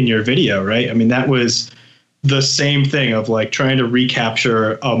in your video, right? I mean, that was the same thing of like trying to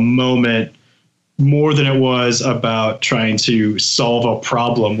recapture a moment more than it was about trying to solve a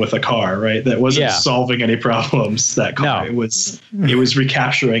problem with a car, right? That wasn't solving any problems, that car. No. It was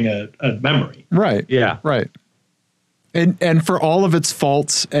recapturing a memory. Right. Yeah. Right. And for all of its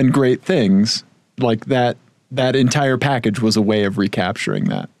faults and great things, like that entire package was a way of recapturing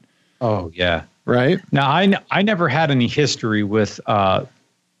that. Oh, yeah. Right. Now, I never had any history with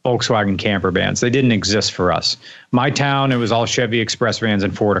Volkswagen camper vans. They didn't exist for us. My town, it was all Chevy Express vans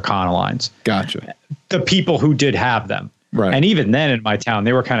and Ford Econolines. Gotcha. The people who did have them. Right. And even then in my town,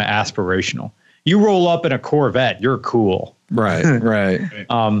 they were kind of aspirational. You roll up in a Corvette, you're cool. Right. Right.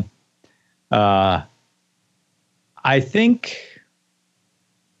 I think,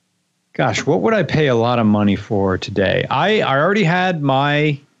 gosh, what would I pay a lot of money for today? I already had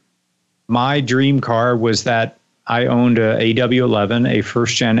my dream car was that I owned a AW11, a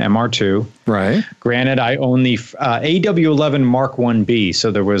first gen MR2. Right. Granted, I own the AW11 Mark 1B,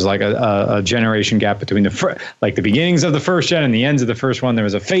 so there was like a generation gap between the beginnings of the first gen and the ends of the first one. There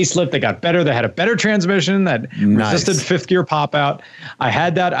was a facelift that got better. They had a better transmission that resisted fifth gear pop out. I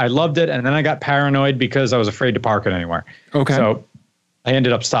had that. I loved it, and then I got paranoid because I was afraid to park it anywhere. Okay. So I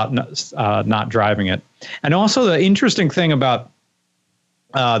ended up not driving it. And also the interesting thing about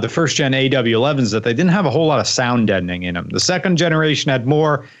the first gen AW11s that they didn't have a whole lot of sound deadening in them. The second generation had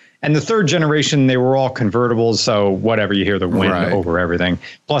more, and the third generation, they were all convertibles. So whatever, you hear the wind over everything.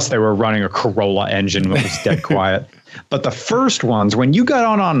 Plus they were running a Corolla engine, which was dead quiet. But the first ones, when you got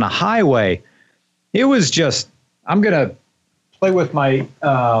on the highway, it was just, I'm going to play with my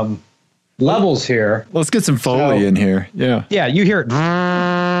levels here. Let's get some Foley in here. Yeah. Yeah. You hear it.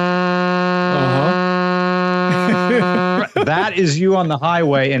 That is you on the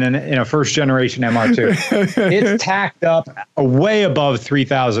highway in a first generation MR2. It's tacked up way above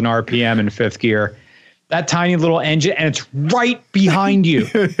 3,000 RPM in fifth gear. That tiny little engine, and it's right behind you.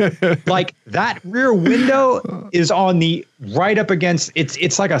 Like that rear window is on the right up against.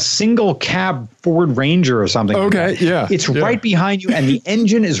 It's like a single cab Ford Ranger or something. Okay, like yeah. It's right behind you, and the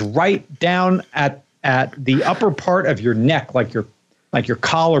engine is right down at the upper part of your neck, like your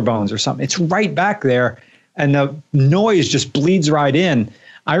collarbones or something. It's right back there. And the noise just bleeds right in.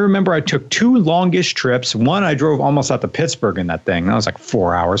 I remember I took 2 longish trips. One, I drove almost out to Pittsburgh in that thing. That was like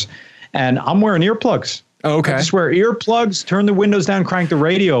 4 hours. And I'm wearing earplugs. Okay. I just wear earplugs, turn the windows down, crank the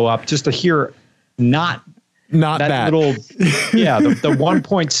radio up just to hear not that little, the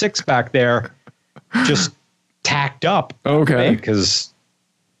 1.6 back there just tacked up. Okay. Because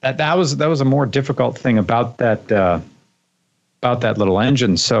that was a more difficult thing about that little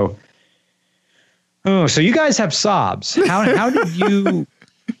engine. So. Oh, so you guys have Saabs. How did you?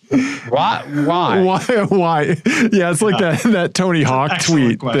 Why? Yeah, it's like that Tony Hawk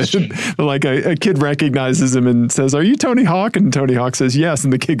tweet that like a kid recognizes him and says, "Are you Tony Hawk?" And Tony Hawk says, "Yes."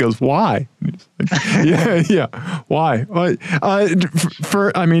 And the kid goes, "Why?" Like, yeah. Why?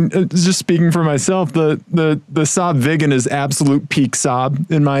 Just speaking for myself, the Saab Viggen is absolute peak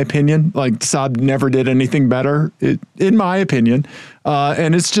Saab in my opinion. Like Saab never did anything better, in my opinion.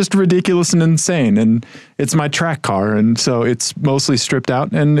 And it's just ridiculous and insane. And it's my track car. And so it's mostly stripped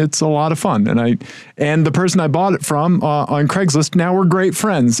out and it's a lot of fun. And the person I bought it from on Craigslist, now we're great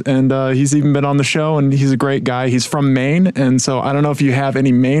friends. And he's even been on the show and he's a great guy. He's from Maine. And so I don't know if you have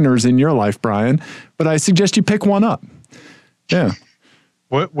any Mainers in your life, Brian, but I suggest you pick one up. Yeah.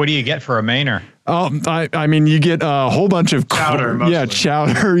 What do you get for a Mainer? Oh, I mean, you get a whole bunch of chowder.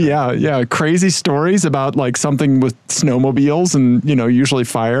 Chowder. Yeah. Crazy stories about like something with snowmobiles and, usually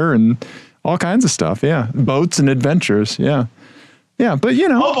fire and all kinds of stuff. Yeah. Boats and adventures. Yeah. Yeah. But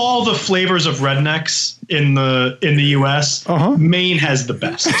of all the flavors of rednecks in the US, Maine has the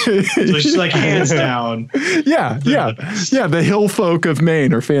best. So it's like hands down. Yeah. The hill folk of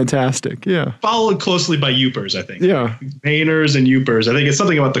Maine are fantastic. Yeah. Followed closely by Yoopers, I think. Yeah. Mainers and Yoopers. I think it's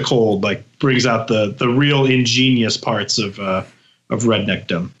something about the cold, like brings out the real ingenious parts of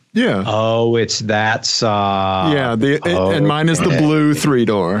redneckdom. Yeah. Oh, it's that Saab. Yeah. And mine is the blue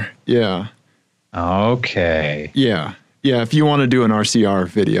 3-door. Yeah. Okay. Yeah. Yeah. If you want to do an RCR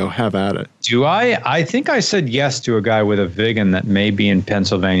video, have at it. Do I? I think I said yes to a guy with a Vigan that may be in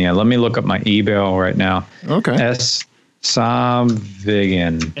Pennsylvania. Let me look up my email right now. Okay. Saab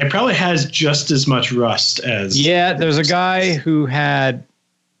Vigan. It probably has just as much rust as. Yeah. There's a guy who had.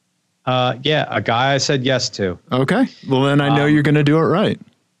 A guy I said yes to. Okay. Well, then I know you're going to do it right.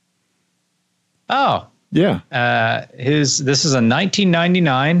 Oh. Yeah. This is a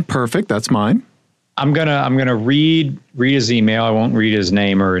 1999. Perfect. That's mine. I'm gonna read his email. I won't read his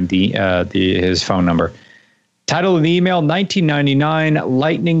name or his phone number. Title of the email: 1999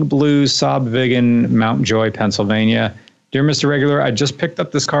 Lightning Blue Saab Vigan, Mount Joy, Pennsylvania. Dear Mr. Regular, I just picked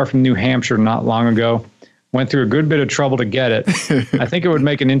up this car from New Hampshire not long ago. Went through a good bit of trouble to get it. I think it would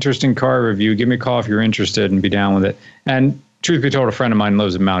make an interesting car review. Give me a call if you're interested and be down with it. And truth be told, a friend of mine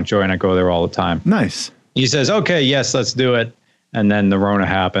lives in Mount Joy and I go there all the time. Nice. He says, okay, yes, let's do it. And then the Rona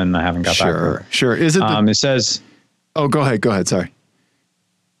happened. I haven't got back to it. Sure. Is it? It says. Oh, go ahead. Sorry.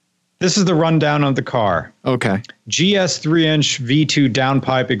 This is the rundown of the car. Okay. GS 3-inch V2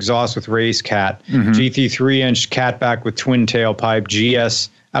 downpipe exhaust with raised cat. GT 3-inch catback with twin tailpipe. GS.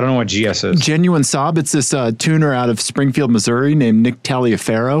 I don't know what GS is. Genuine Saab. It's this tuner out of Springfield, Missouri, named Nick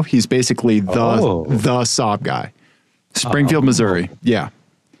Taliaferro. He's basically the Saab guy. Springfield, Missouri. Yeah.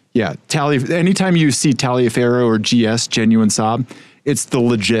 Yeah, anytime you see Taliaferro or GS, Genuine Saab, it's the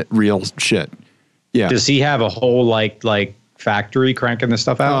legit real shit. Yeah. Does he have a whole like factory cranking this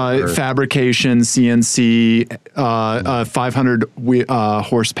stuff out? Fabrication, CNC, 500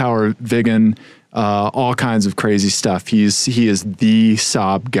 horsepower Vigan, all kinds of crazy stuff. He is the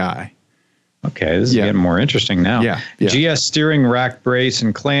Saab guy. Okay, this is getting more interesting now. Yeah. GS steering rack brace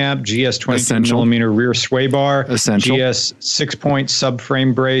and clamp, GS 22mm rear sway bar, Essential. GS 6-point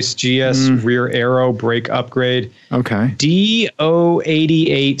subframe brace, GS rear aero brake upgrade. Okay.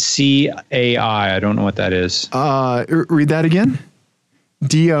 DO88CAI. I don't know what that is. Read that again.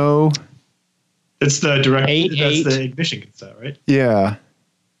 DO. It's the direct. That's the ignition cassette, right? Yeah.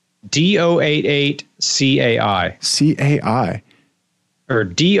 DO88CAI. CAI. Or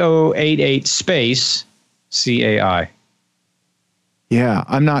DO88 space CAI. Yeah,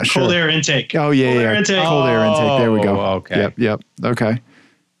 I'm not sure. Cold air intake. Oh, yeah, Cold air intake. Cold air intake. There we go. Okay. Yep. Okay.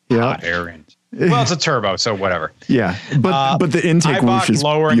 Yeah. Hot air intake. Well, it's a turbo, so whatever. Yeah, but the intake whoosh is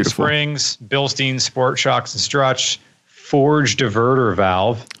lowering beautiful. springs, Bilstein sport shocks and struts, forged diverter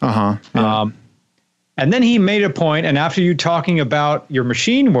valve. Yeah. And then he made a point, and after you talking about your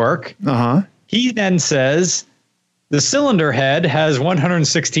machine work, he then says, the cylinder head has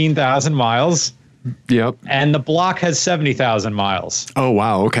 116,000 miles. Yep. And the block has 70,000 miles. Oh,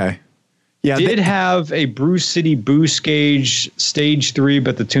 wow. Okay. Yeah. Did have a Bruce City boost gauge stage 3,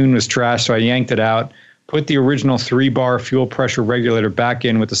 but the tune was trash, so I yanked it out. Put the original 3-bar fuel pressure regulator back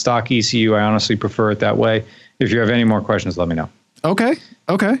in with the stock ECU. I honestly prefer it that way. If you have any more questions, let me know. Okay.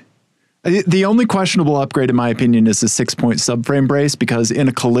 The only questionable upgrade, in my opinion, is the 6-point subframe brace, because in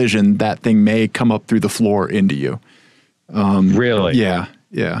a collision, that thing may come up through the floor into you. Really? Yeah.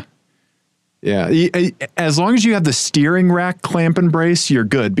 As long as you have the steering rack clamp and brace, you're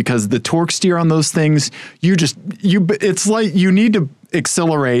good, because the torque steer on those things, it's like you need to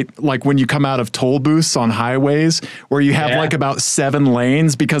accelerate like when you come out of toll booths on highways where you have like about 7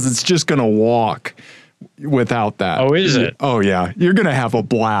 lanes, because it's just going to walk without that. Oh, is it? Oh yeah. You're going to have a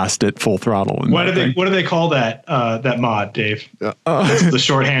blast at full throttle. What do they call that mod, Dave? That's the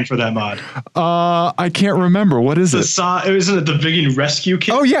shorthand for that mod. I can't remember. What is it? Isn't it the Vigan Rescue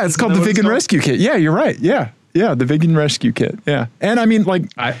Kit? Oh yeah. It's called the Vigan Rescue Kit. Yeah, you're right. Yeah. The Vigan Rescue Kit. Yeah. And I mean,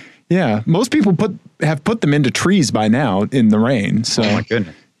 most people have put them into trees by now in the rain. So, oh my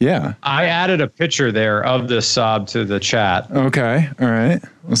goodness. Yeah. I added a picture there of the Saab to the chat. Okay. All right.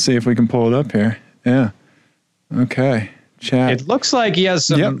 Let's see if we can pull it up here. Yeah. Okay. Chat. It looks like he has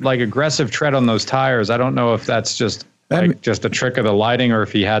some like aggressive tread on those tires. I don't know if that's just just a trick of the lighting or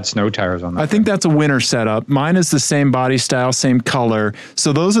if he had snow tires on that. I think that's a winter setup. Mine is the same body style, same color.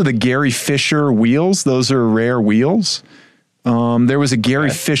 So those are the Gary Fisher wheels. Those are rare wheels. There was a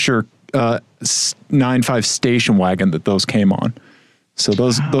Gary Fisher 9.5 station wagon that those came on. So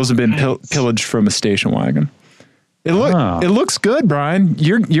those have been pillaged from a station wagon. It looks good, Brian.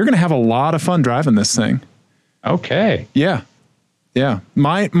 You're going to have a lot of fun driving this thing. Okay. Yeah. Yeah.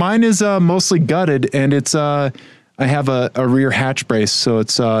 Mine is mostly gutted, and it's I have a rear hatch brace, so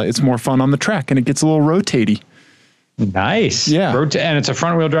it's more fun on the track, and it gets a little rotatey. Nice. Yeah. And it's a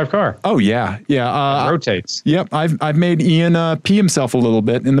front wheel drive car. Oh yeah. Yeah. It rotates. Yep. I've made Ian pee himself a little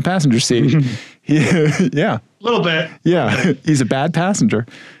bit in the passenger seat. Yeah. A little bit. Yeah. He's a bad passenger.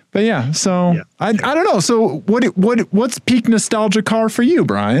 But yeah, so yeah. I don't know. So what's peak nostalgia car for you,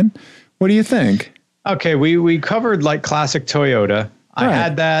 Brian? What do you think? Okay, we covered like classic Toyota. I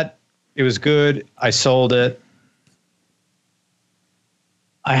had that. It was good. I sold it.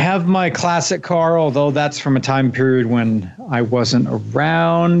 I have my classic car, although that's from a time period when I wasn't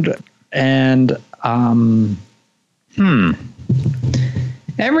around. And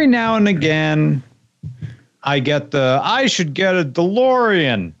every now and again, I should get a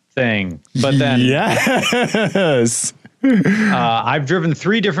DeLorean thing. But then yes. I've driven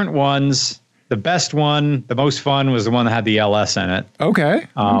 3 different ones. The best one, the most fun, was the one that had the LS in it. Okay.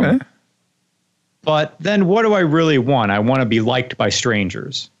 Okay. But then what do I really want? I want to be liked by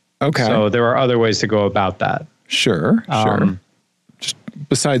strangers. Okay. So there are other ways to go about that. Sure. Sure. Just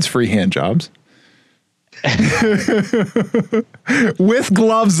besides free hand jobs. With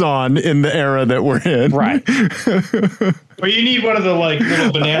gloves on in the era that we're in. Right. Or you need one of the like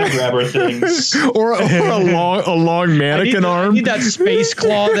little banana grabber things. or a long mannequin arm. I need that space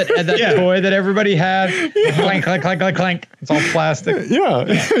claw that toy that everybody had. Clank, clank, clank, clank, clank. It's all plastic. Yeah.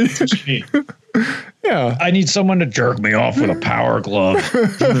 That's what you need. Yeah. I need someone to jerk me off with a power glove.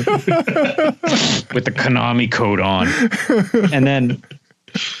 With the Konami code on. And then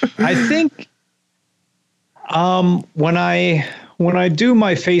I think when I do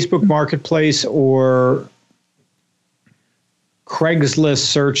my Facebook Marketplace or Craigslist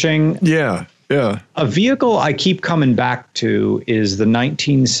searching, yeah, a vehicle I keep coming back to is the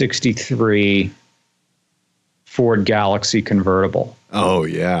 1963 Ford Galaxy convertible. Oh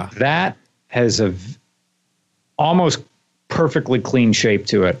yeah, that has almost perfectly clean shape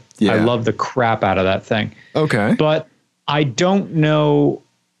to it. Yeah. I love the crap out of that thing. Okay, but I don't know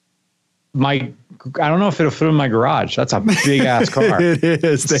I don't know if it'll fit in my garage. That's a big ass car. It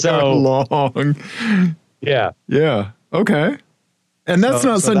is. They are long. Yeah. Yeah. Okay. And that's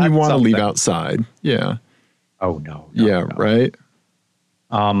not something you want to leave outside. Yeah. Oh no. Yeah. No. Right.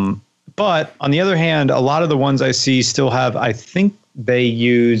 But on the other hand, a lot of the ones I see still have, I think they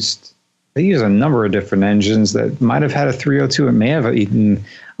use a number of different engines that might have had a 302. It may have even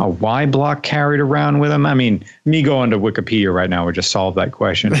a Y block carried around with them. I mean, me going to Wikipedia right now would just solve that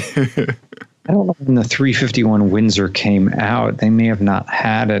question. I don't know when the 351 Windsor came out. They may have not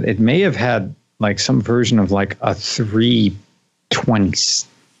had it. It may have had like some version of like a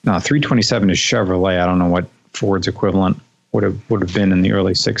 327 is Chevrolet. I don't know what Ford's equivalent would have been in the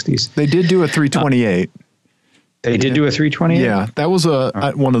early 60s. They did do a 328. They did do a 328? Yeah, that was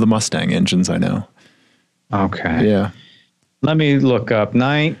one of the Mustang engines, I know. Okay. Yeah. Let me look up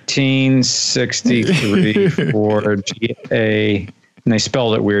 1963 Ford GA, and they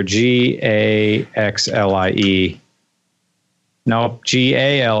spelled it weird. Gaxlie. Nope,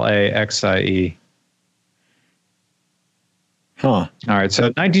 Galaxie. Huh. All right, so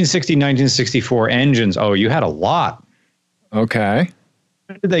 1960, 1964 engines. Oh, you had a lot. Okay.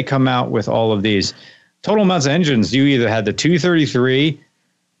 When did they come out with all of these? Total amounts of engines. You either had the 233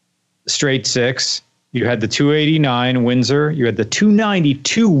 straight 6, you had the 289 Windsor, you had the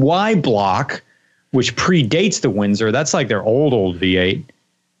 292 Y block, which predates the Windsor. That's like their old V8.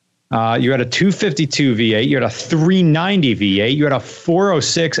 You had a 252 V8, you had a 390 V8, you had a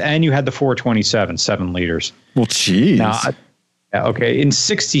 406, and you had the 427, 7 liters. Well, geez. Now, okay, in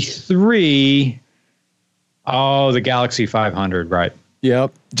 63, the Galaxy 500, right.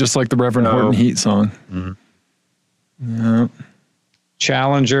 Yep, just like the Reverend Horton Heat song. Mm-hmm. Yep.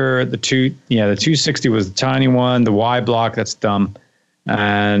 Challenger, the 260 was the tiny one. The Y block, that's dumb.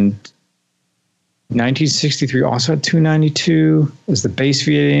 And 1963 also had 292 as the base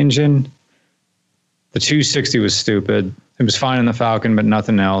V8 engine. The 260 was stupid. It was fine in the Falcon, but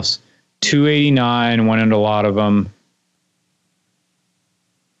nothing else. 289 went into a lot of them.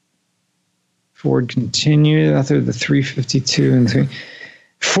 Ford continued after the 352 and 3.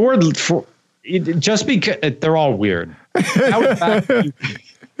 Ford just because they're all weird. Back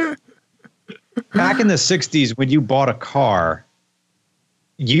in the 60s, when you bought a car,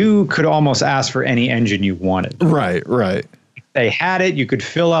 you could almost ask for any engine you wanted. Right. They had it. You could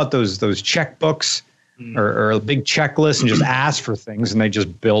fill out those checkbooks or a big checklist and just ask for things, and they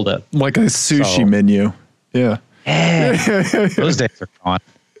just build it. Like a sushi menu. Yeah. Those days are gone.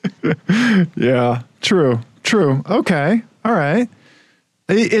 Yeah, true. True. Okay. All right.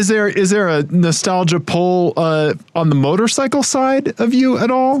 Is there a nostalgia pull on the motorcycle side of you at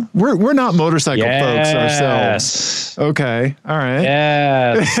all? We're not motorcycle folks ourselves. Okay. All right.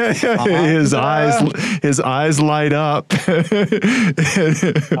 Yes. His eyes light up.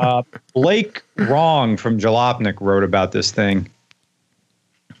 Blake Wrong from Jalopnik wrote about this thing.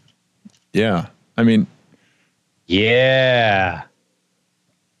 Yeah. I mean, yeah.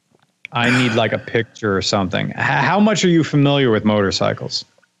 I need like a picture or something. How much are you familiar with motorcycles?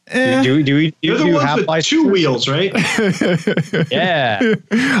 Do you have with two wheels, right? Yeah.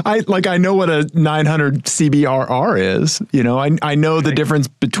 I know what a 900 CBRR is. You know, I know the difference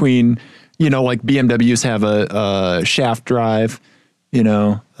between, you know, like BMWs have a shaft drive, you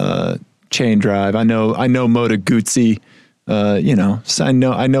know, chain drive. I know Moto Guzzi. You know, so I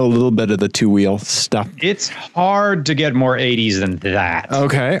know a little bit of the two-wheel stuff. It's hard to get more 80s than that.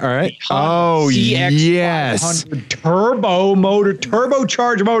 Okay, all right. Oh, yes.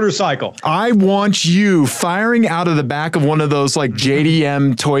 Turbocharged motorcycle. I want you firing out of the back of one of those like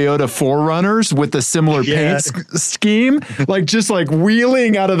JDM Toyota 4Runners with a similar paint scheme, like just like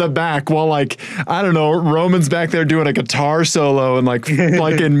wheeling out of the back while like, I don't know, Roman's back there doing a guitar solo and like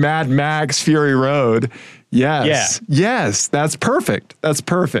in Mad Max Fury Road. Yes. Yeah. Yes. That's perfect. That's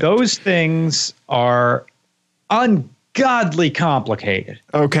perfect. Those things are ungodly complicated.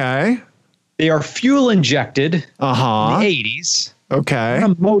 Okay. They are fuel injected in the 80s. Okay.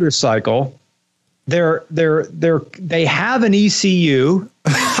 On a motorcycle. They have an ECU.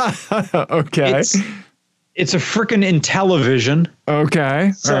 Okay. It's a freaking Intellivision.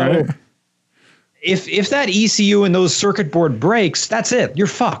 Okay. So all right. If that ECU and those circuit board breaks, that's it. You're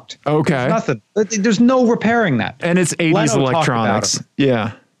fucked. Okay. There's nothing. There's no repairing that. And it's 80s electronics.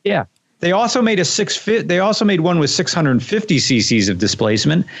 Yeah. Yeah. They also made one with 650 cc's of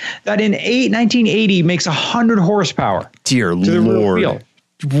displacement that in 1980 makes 100 horsepower. Dear Lord.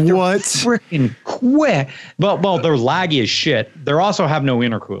 What? Freaking quick. Well, they're laggy as shit. They also have no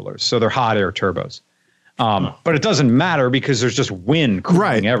intercoolers, so they're hot air turbos. But it doesn't matter because there's just wind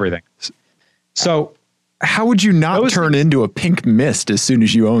cooling everything. So how would you not turn into a pink mist as soon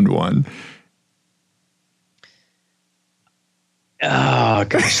as you owned one? Oh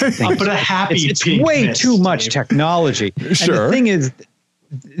gosh, but a happy it's way mist, too much technology. Sure. And the thing is,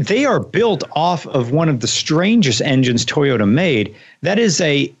 they are built off of one of the strangest engines Toyota made. That is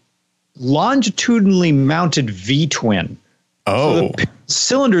a longitudinally mounted V-twin. Oh, so the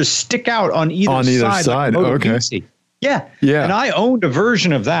cylinders stick out on either side. Like okay. Yeah. Yeah. And I owned a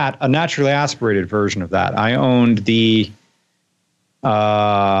version of that, a naturally aspirated version of that. I owned the, they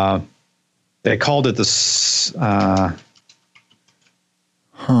called it the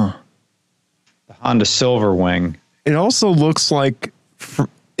Honda Silverwing. It also looks like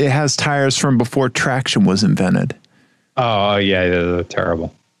it has tires from before traction was invented. Oh yeah, they're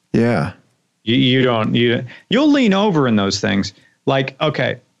terrible. Yeah. You'll lean over in those things. Like,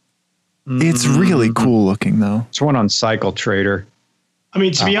 okay. It's really cool looking though. It's one on Cycle Trader. I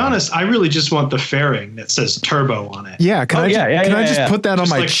mean, to be honest, I really just want the fairing that says turbo on it. Yeah. Can I just put that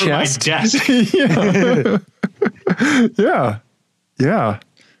just on my chest? For my desk. Yeah. Yeah.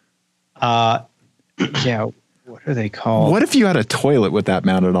 Yeah. What are they called? What if you had a toilet with that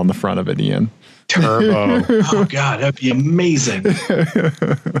mounted on the front of it, Ian? Turbo. Oh God, that'd be amazing.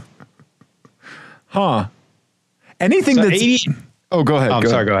 Huh. Anything so that's 80. Oh, go ahead.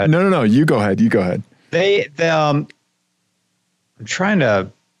 Sorry, go ahead. No. You go ahead. I'm trying to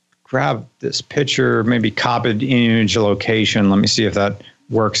grab this picture, maybe copied image location. Let me see if that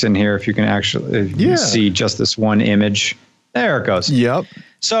works in here. If you can actually see just this one image. There it goes. Yep.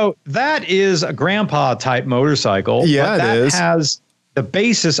 So that is a grandpa type motorcycle. Yeah, but it is. Has the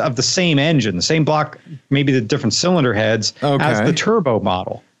basis of the same engine, the same block, maybe the different cylinder heads as the turbo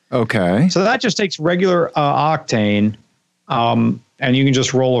model. Okay. So that just takes regular octane. And you can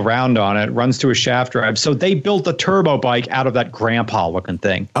just roll around on it. Runs to a shaft drive. So they built a turbo bike out of that grandpa looking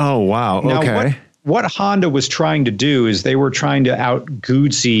thing. Oh, wow. Okay. Now, what Honda was trying to do is they were trying to out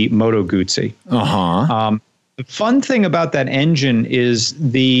Guzzi Moto Guzzi. The fun thing about that engine is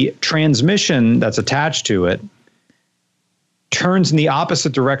the transmission that's attached to it turns in the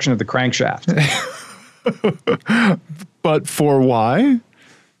opposite direction of the crankshaft. But for why?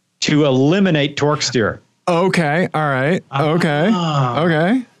 To eliminate torque steer. Okay. All right.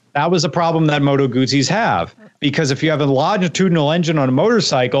 Okay. that was a problem that Moto Guzzi's have. Because if you have a longitudinal engine on a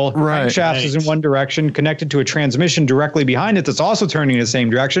motorcycle, crankshaft is in one direction, connected to a transmission directly behind it that's also turning in the same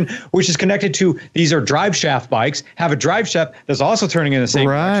direction, which is connected to, these are drive shaft bikes, have a drive shaft that's also turning in the same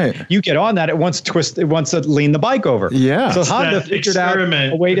direction. You get on that, it wants to lean the bike over. Yeah. So Honda figured out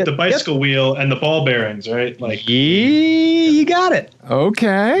a way to the bicycle wheel and the ball bearings, right? Like, you got it.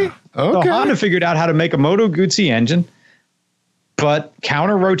 Okay. So Honda figured out how to make a Moto Guzzi engine, but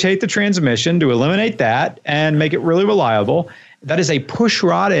counter rotate the transmission to eliminate that and make it really reliable. That is a push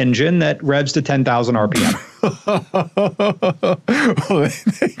rod engine that revs to 10,000 RPM. Well,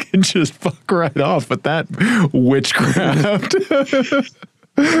 they can just fuck right off with that witchcraft.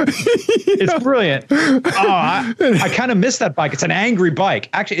 It's brilliant. I kind of miss that bike. It's an angry bike.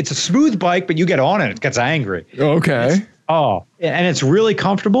 Actually, it's a smooth bike, but you get on it, it gets angry. Okay. And it's really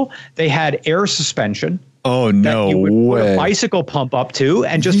comfortable. They had air suspension. Oh, no you would way. put a bicycle pump up to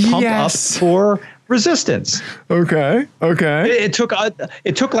and just pump up for resistance. Okay. It took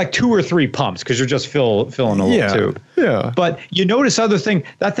like 2 or 3 pumps because you're just filling a little tube. Yeah. But you notice other thing,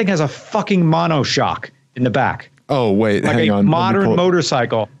 that thing has a fucking monoshock in the back. Oh, wait, like hang on. Modern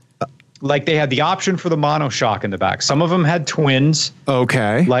motorcycle. Like they had the option for the monoshock in the back. Some of them had twins.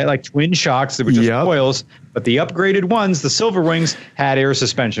 Okay. Like twin shocks that were just coils. But the upgraded ones, the Silver Wings, had air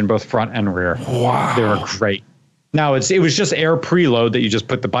suspension, both front and rear. Wow. They were great. Now it was just air preload that you just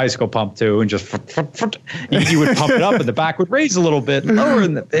put the bicycle pump to and just you would pump it up and the back would raise a little bit, lower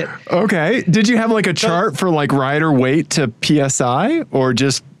in the bit. Okay. Did you have like a chart for like rider weight to PSI or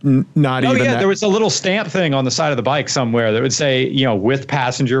just not even? Oh yeah, there was a little stamp thing on the side of the bike somewhere that would say, with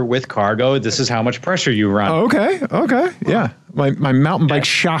passenger, with cargo, this is how much pressure you run. Okay. Yeah. My mountain bike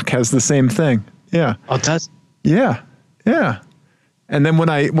shock has the same thing. Yeah. Oh, it does? Yeah. And then when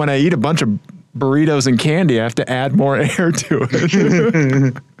I eat a bunch of burritos and candy, I have to add more air to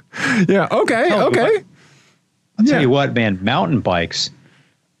it. Yeah. Okay. I'll tell you what, man, mountain bikes,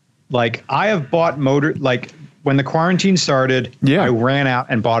 like I have bought like when the quarantine started, I ran out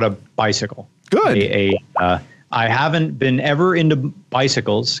and bought a bicycle. Good. I haven't been ever into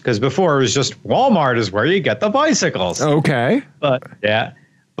bicycles because before it was just Walmart is where you get the bicycles. Okay.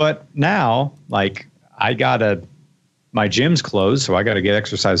 But now, like my gym's closed, so I got to get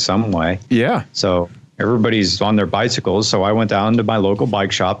exercise some way. Yeah. So everybody's on their bicycles. So I went down to my local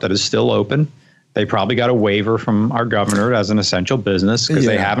bike shop that is still open. They probably got a waiver from our governor as an essential business because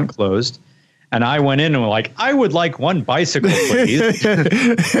they haven't closed. And I went in and was like, I would like one bicycle, please.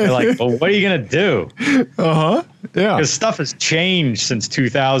 They're like, well, what are you going to do? Yeah. Because stuff has changed since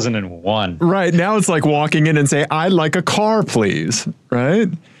 2001. Right. Now it's like walking in and say, I'd like a car, please. Right.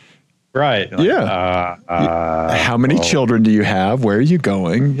 Right. Like, how many children do you have? Where are you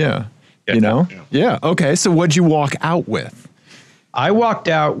going? Yeah. Yeah. Okay. So what'd you walk out with? I walked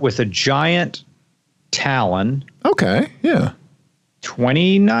out with a giant Talon. Okay. Yeah.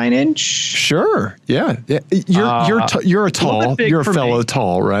 29-inch. Sure. Yeah. You're a tall. You're a fellow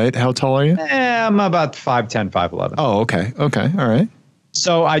tall, right? How tall are you? I'm about 5'10", 5'11". Oh, okay. Okay. All right.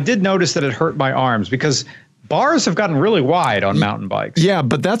 So I did notice that it hurt my arms because bars have gotten really wide on mountain bikes. Yeah,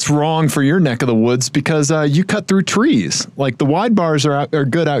 but that's wrong for your neck of the woods because you cut through trees. Like the wide bars are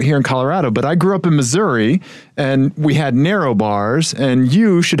good out here in Colorado, but I grew up in Missouri and we had narrow bars, and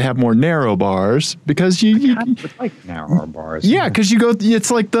you should have more narrow bars because you would like narrow bars. Yeah, because you go. It's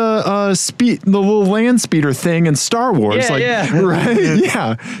like the little land speeder thing in Star Wars. Right? Yeah.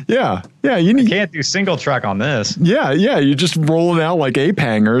 You can't do single track on this. Yeah. You're just rolling out like ape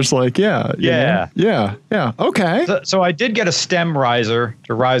hangers. Like yeah. Okay. So I did get a stem riser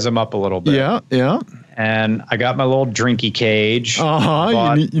to rise them up a little bit. Yeah. And I got my little drinky cage.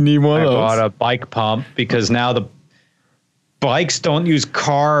 You need one of those. I bought a bike pump because now the bikes don't use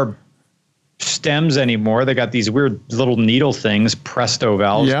car stems anymore. They got these weird little needle things, Presto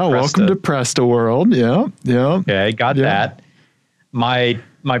valves. Yeah, welcome to Presto World. Yeah. Okay, got that.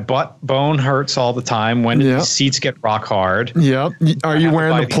 My butt bone hurts all the time when the seats get rock hard. Yep. Are you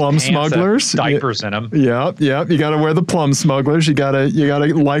wearing the Plum Smugglers? Diapers in them. Yep. You got to wear the Plum Smugglers. You got to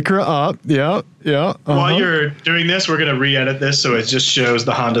Lycra up. Yep. While you're doing this, we're going to re-edit this so it just shows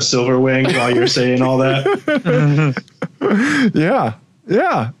the Honda Silver Wing while you're saying all that.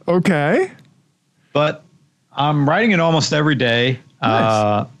 Yeah. Okay. But I'm riding it almost every day.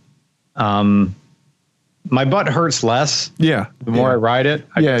 Nice. My butt hurts less. Yeah. The more I ride it.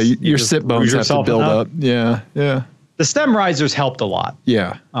 Your sit bones have to build up. Yeah. The stem risers helped a lot.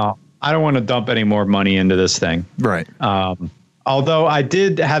 Yeah. I don't want to dump any more money into this thing. Right. Although I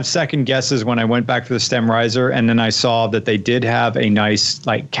did have second guesses when I went back for the stem riser, and then I saw that they did have a nice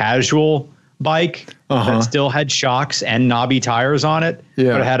like casual bike that still had shocks and knobby tires on it, but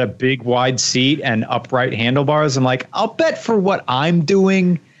it had a big wide seat and upright handlebars. I'm like, I'll bet for what I'm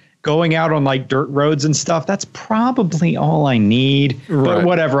doing, going out on like dirt roads and stuff, that's probably all I need. Right. But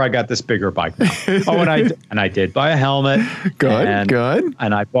whatever, I got this bigger bike now. And I did buy a helmet. Good.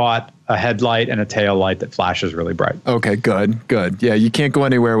 And I bought a headlight and a tail light that flashes really bright. Okay, good. Yeah, you can't go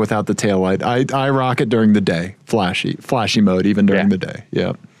anywhere without the tail light. I rock it during the day, flashy mode, even during the day.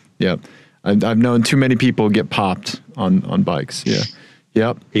 Yep. I've known too many people get popped on bikes. Yeah.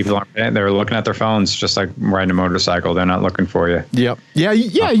 Yep. People they're looking at their phones, just like riding a motorcycle. They're not looking for you. Yep. Yeah.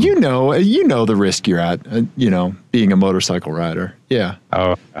 You know the risk you're at, being a motorcycle rider. Yeah.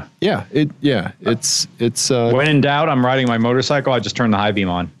 Oh, yeah. It's when in doubt, I'm riding my motorcycle. I just turn the high beam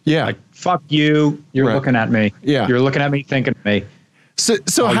on. Yeah. Like, fuck you. You're looking at me. Yeah. You're looking at me, thinking of me.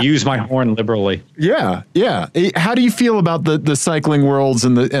 So I'll use my horn liberally. Yeah. How do you feel about the cycling worlds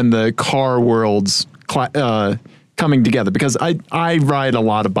and the car worlds coming together? Because I ride a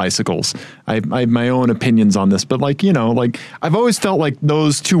lot of bicycles. I have my own opinions on this, but I've always felt like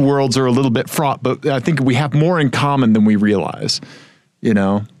those two worlds are a little bit fraught, but I think we have more in common than we realize,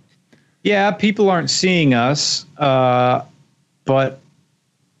 Yeah, people aren't seeing us, but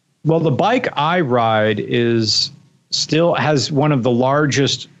the bike I ride still has one of the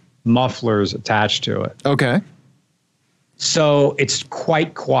largest mufflers attached to it. Okay. So it's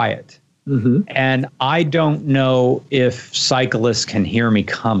quite quiet. Mm-hmm. And I don't know if cyclists can hear me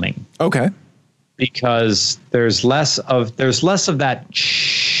coming. Okay. Because there's less of that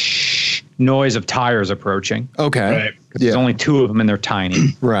noise of tires approaching. Okay. Right. There's only two of them and they're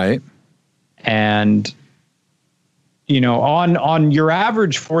tiny. Right. And on your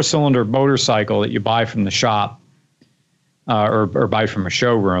average 4-cylinder motorcycle that you buy from the shop or buy from a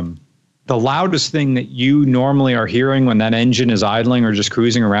showroom, the loudest thing that you normally are hearing when that engine is idling or just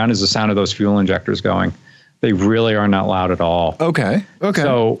cruising around is the sound of those fuel injectors going. They really are not loud at all. Okay.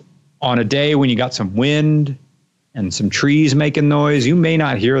 So on a day when you got some wind and some trees making noise, you may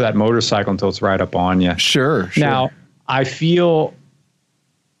not hear that motorcycle until it's right up on you. Sure. Now, I think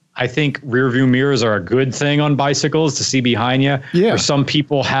rear view mirrors are a good thing on bicycles to see behind you. Yeah. Or some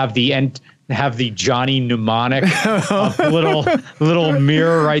people have the Johnny Mnemonic little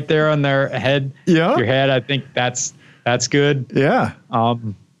mirror right there on their head. Yeah. Your head. I think that's good. Yeah.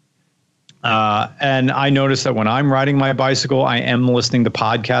 And I notice that when I'm riding my bicycle, I am listening to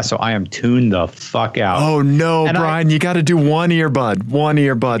podcasts, so I am tuned the fuck out. Oh no, and Brian, you got to do one earbud,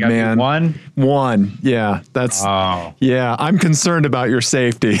 man. One. Yeah. That's, yeah. I'm concerned about your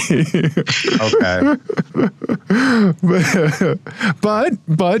safety. Okay.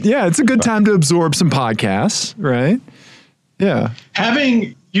 but yeah, it's a good time to absorb some podcasts, right? Yeah.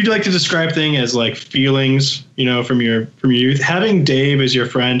 You'd like to describe things as like feelings, from your youth. Having Dave as your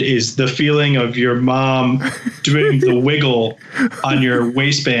friend is the feeling of your mom doing the wiggle on your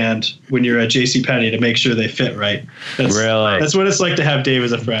waistband when you're at JCPenney to make sure they fit right. That's what it's like to have Dave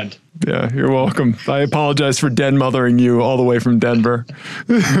as a friend. Yeah, you're welcome. I apologize for den mothering you all the way from Denver.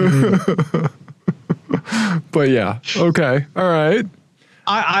 But yeah, okay, all right.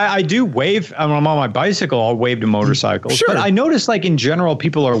 I do wave. When I'm on my bicycle, I'll wave to motorcycles. Sure. But I notice in general,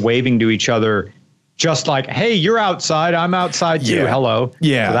 people are waving to each other just like, hey, you're outside. I'm outside too. Hello.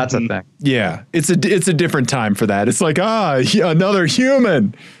 Yeah. So that's a thing. Yeah. It's a different time for that. It's like, another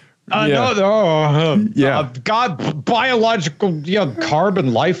human. God, biological,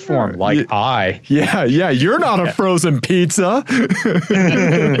 carbon life form I. Yeah. You're not a frozen pizza.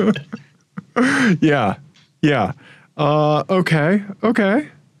 Yeah. Okay. I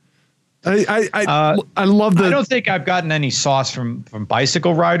love the. I don't think I've gotten any sauce from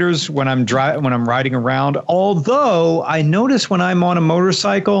bicycle riders when I'm riding around. Although I notice when I'm on a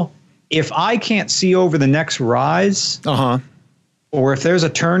motorcycle, if I can't see over the next rise, or if there's a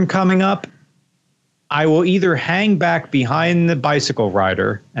turn coming up, I will either hang back behind the bicycle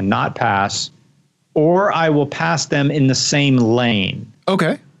rider and not pass, or I will pass them in the same lane.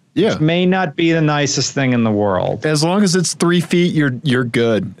 Okay. Yeah. Which may not be the nicest thing in the world. As long as it's 3 feet, you're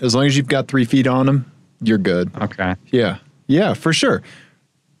good. As long as you've got 3 feet on them, you're good. Okay. Yeah. Yeah, for sure.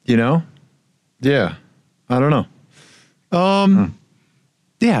 Yeah. I don't know.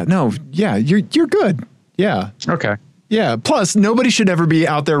 Yeah, no. Yeah, you're good. Yeah. Okay. Yeah. Plus, nobody should ever be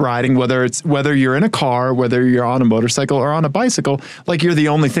out there riding, whether you're in a car, whether you're on a motorcycle or on a bicycle, like you're the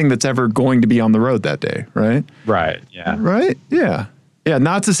only thing that's ever going to be on the road that day, right? Right. Yeah. Right? Yeah. Yeah,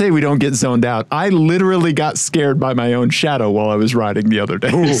 not to say we don't get zoned out. I literally got scared by my own shadow while I was riding the other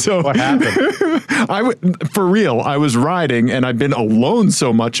day. Ooh, so what happened? For real, I was riding and I'd been alone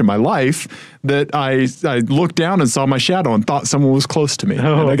so much in my life that I looked down and saw my shadow and thought someone was close to me. And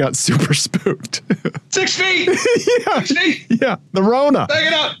I got super spooked. 6 feet! Yeah. 6 feet! Yeah, the Rona. Take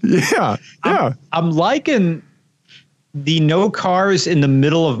it up! Yeah, yeah. I'm liking the no cars in the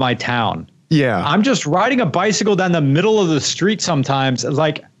middle of my town. Yeah. I'm just riding a bicycle down the middle of the street sometimes.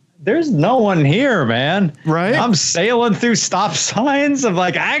 Like, there's no one here, man. Right. I'm sailing through stop signs. I'm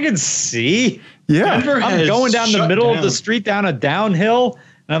like, I can see. Yeah. I'm going down the middle of the street down a downhill.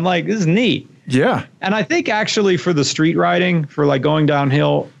 And I'm like, this is neat. Yeah. And I think actually for the street riding, for like going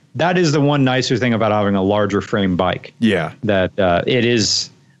downhill, that is the one nicer thing about having a larger frame bike. Yeah. That it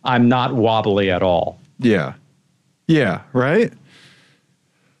is, I'm not wobbly at all. Yeah. Yeah. Right.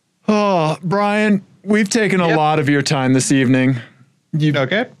 Oh, Brian, we've taken a lot of your time this evening.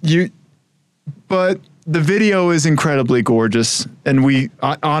 But the video is incredibly gorgeous, and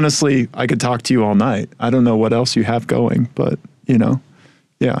honestly, I could talk to you all night. I don't know what else you have going, but yeah,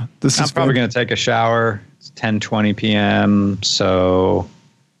 I'm probably going to take a shower. It's 10:20 p.m. So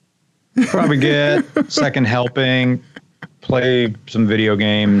probably get second helping, play some video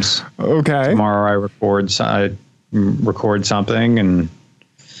games. Okay. Tomorrow I record something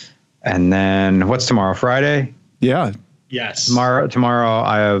and then what's tomorrow? Friday? Yeah. Yes.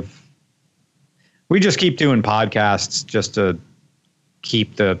 Tomorrow we just keep doing podcasts just to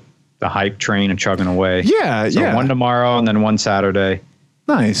keep the hype train chugging away. Yeah. So one tomorrow and then one Saturday.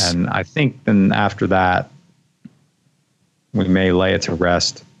 Nice. And I think then after that, we may lay it to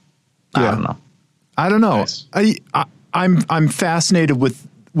rest. Yeah. I don't know. Nice. I'm fascinated with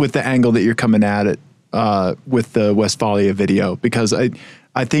the angle that you're coming at it with the Westfalia video, because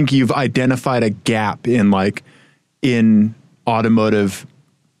I think you've identified a gap in automotive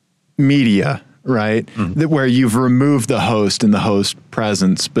media, right? Mm-hmm. That where you've removed the host and the host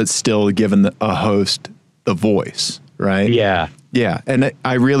presence, but still given a host the voice, right? Yeah. Yeah. And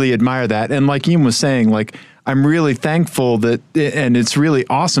I really admire that. And like Ian was saying, I'm really thankful and it's really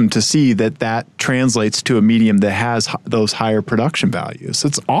awesome to see that translates to a medium that has those higher production values.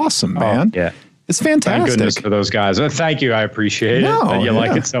 It's awesome, man. Yeah. It's fantastic. Thank goodness for those guys. Thank you. I appreciate it that you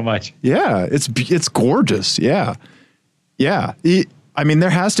like it so much. Yeah. It's gorgeous. Yeah. Yeah. I mean, there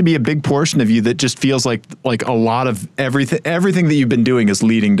has to be a big portion of you that just feels like a lot of everything that you've been doing has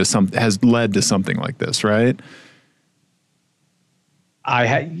led to something like this, right?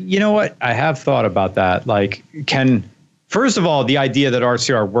 You know what? I have thought about that. First of all, the idea that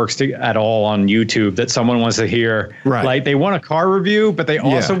RCR works at all on YouTube, that someone wants to hear, right? Like they want a car review, but they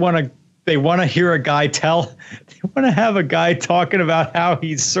also want to hear a guy they want to have a guy talking about how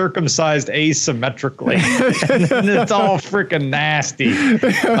he's circumcised asymmetrically. And it's all freaking nasty.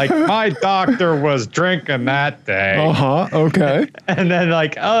 Like, my doctor was drinking that day. Okay. And then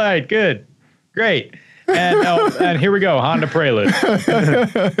all right, good, great. And here we go, Honda Prelude.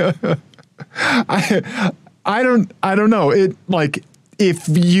 I don't know. It if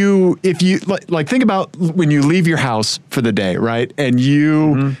you think about when you leave your house for the day, right? And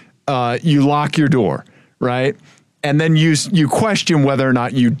you you lock your door, right? And then you question whether or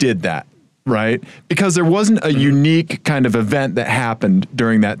not you did that, right? Because there wasn't a unique kind of event that happened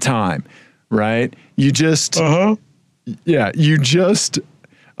during that time, right? You just you just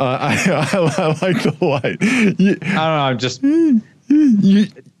I like the light. I don't know. I'm just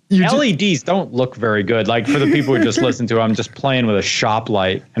LEDs don't look very good. Like, for the people who just listen to, I'm just playing with a shop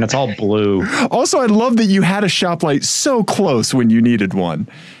light and it's all blue. Also, I love that you had a shop light so close when you needed one.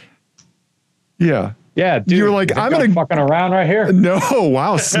 Yeah. Yeah, dude. You're like, I'm gonna fucking around right here. No,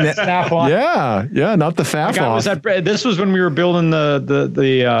 wow, snap on. Yeah, not the faff off. This was when we were building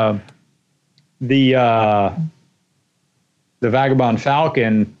the Vagabond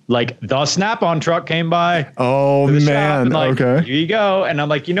Falcon. Like, the Snap-on truck came by. Oh man, okay. Here you go. And I'm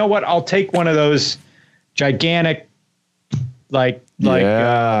like, you know what? I'll take one of those gigantic, like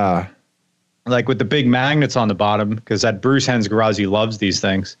with the big magnets on the bottom, because at Bruce Hen's Garage, he loves these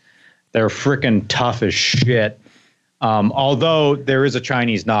things. They're freaking tough as shit. Although there is a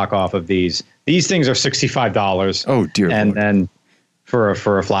Chinese knockoff of these. These things are $65. Oh dear. And then for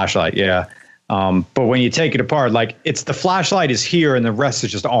a flashlight, yeah. But when you take it apart, it's the flashlight is here and the rest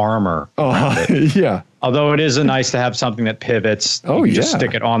is just armor. Oh, yeah. Although it is nice to have something that pivots. Oh, you just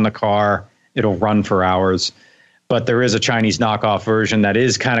stick it on the car. It'll run for hours. But there is a Chinese knockoff version that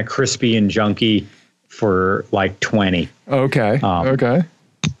is kind of crispy and junky for $20. Okay. Okay.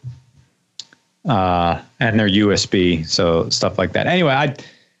 And they're USB, so stuff like that. Anyway,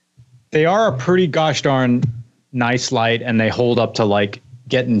 they are a pretty gosh darn nice light, and they hold up to like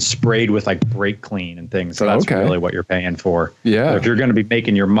getting sprayed with like brake clean and things. So that's really what you're paying for. Yeah. So if you're going to be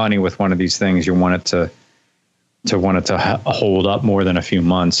making your money with one of these things, you want it to hold up more than a few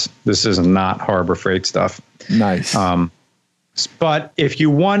months. This is not Harbor Freight stuff. Nice. But if you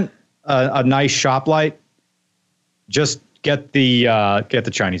want a nice shop light, just get the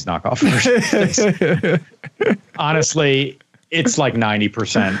Chinese knockoff version. Honestly, it's like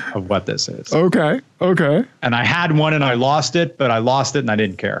 90% of what this is. Okay. And I had one and I lost it, but I lost it and I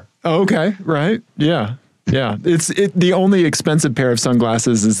didn't care. Okay. Right. Yeah. It's the only expensive pair of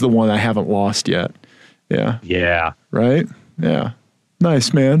sunglasses is the one I haven't lost yet. Yeah. Yeah. Right. Yeah.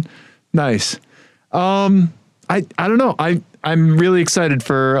 Nice, man. Nice. I don't know. I'm really excited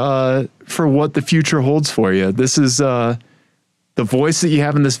for what the future holds for you. This is the voice that you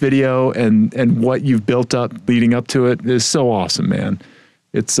have in this video and what you've built up leading up to it is so awesome, man.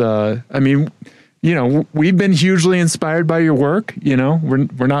 It's I mean, you know, we've been hugely inspired by your work. You know,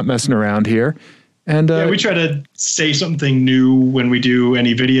 we're not messing around here. And we try to say something new when we do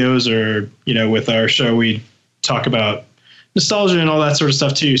any videos, or you know, with our show we talk about nostalgia and all that sort of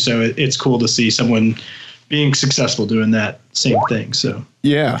stuff too. So it's cool to see someone being successful doing that same thing. So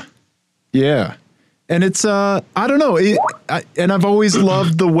yeah. And it's I don't know, and I've always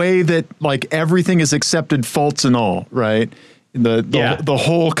loved the way that like everything is accepted, faults and all, right? The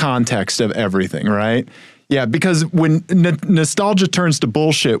whole context of everything, right? Yeah, because when nostalgia turns to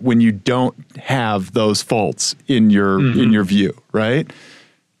bullshit when you don't have those faults in your view, right?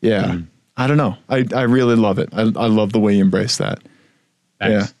 Yeah. I don't know. I really love it. I love the way you embrace that.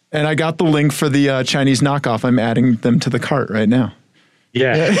 Thanks. Yeah. And I got the link for the Chinese knockoff. I'm adding them to the cart right now.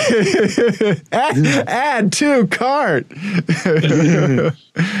 Yeah. add to cart.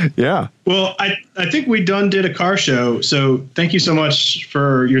 Yeah. Well, I think we did a car show. So thank you so much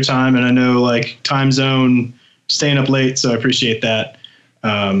for your time. And I know like time zone, staying up late. So I appreciate that.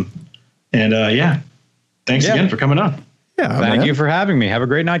 Thanks again for coming on. Yeah. Thank you for having me. Have a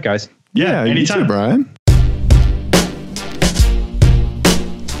great night, guys. Yeah. Anytime. You too, Brian.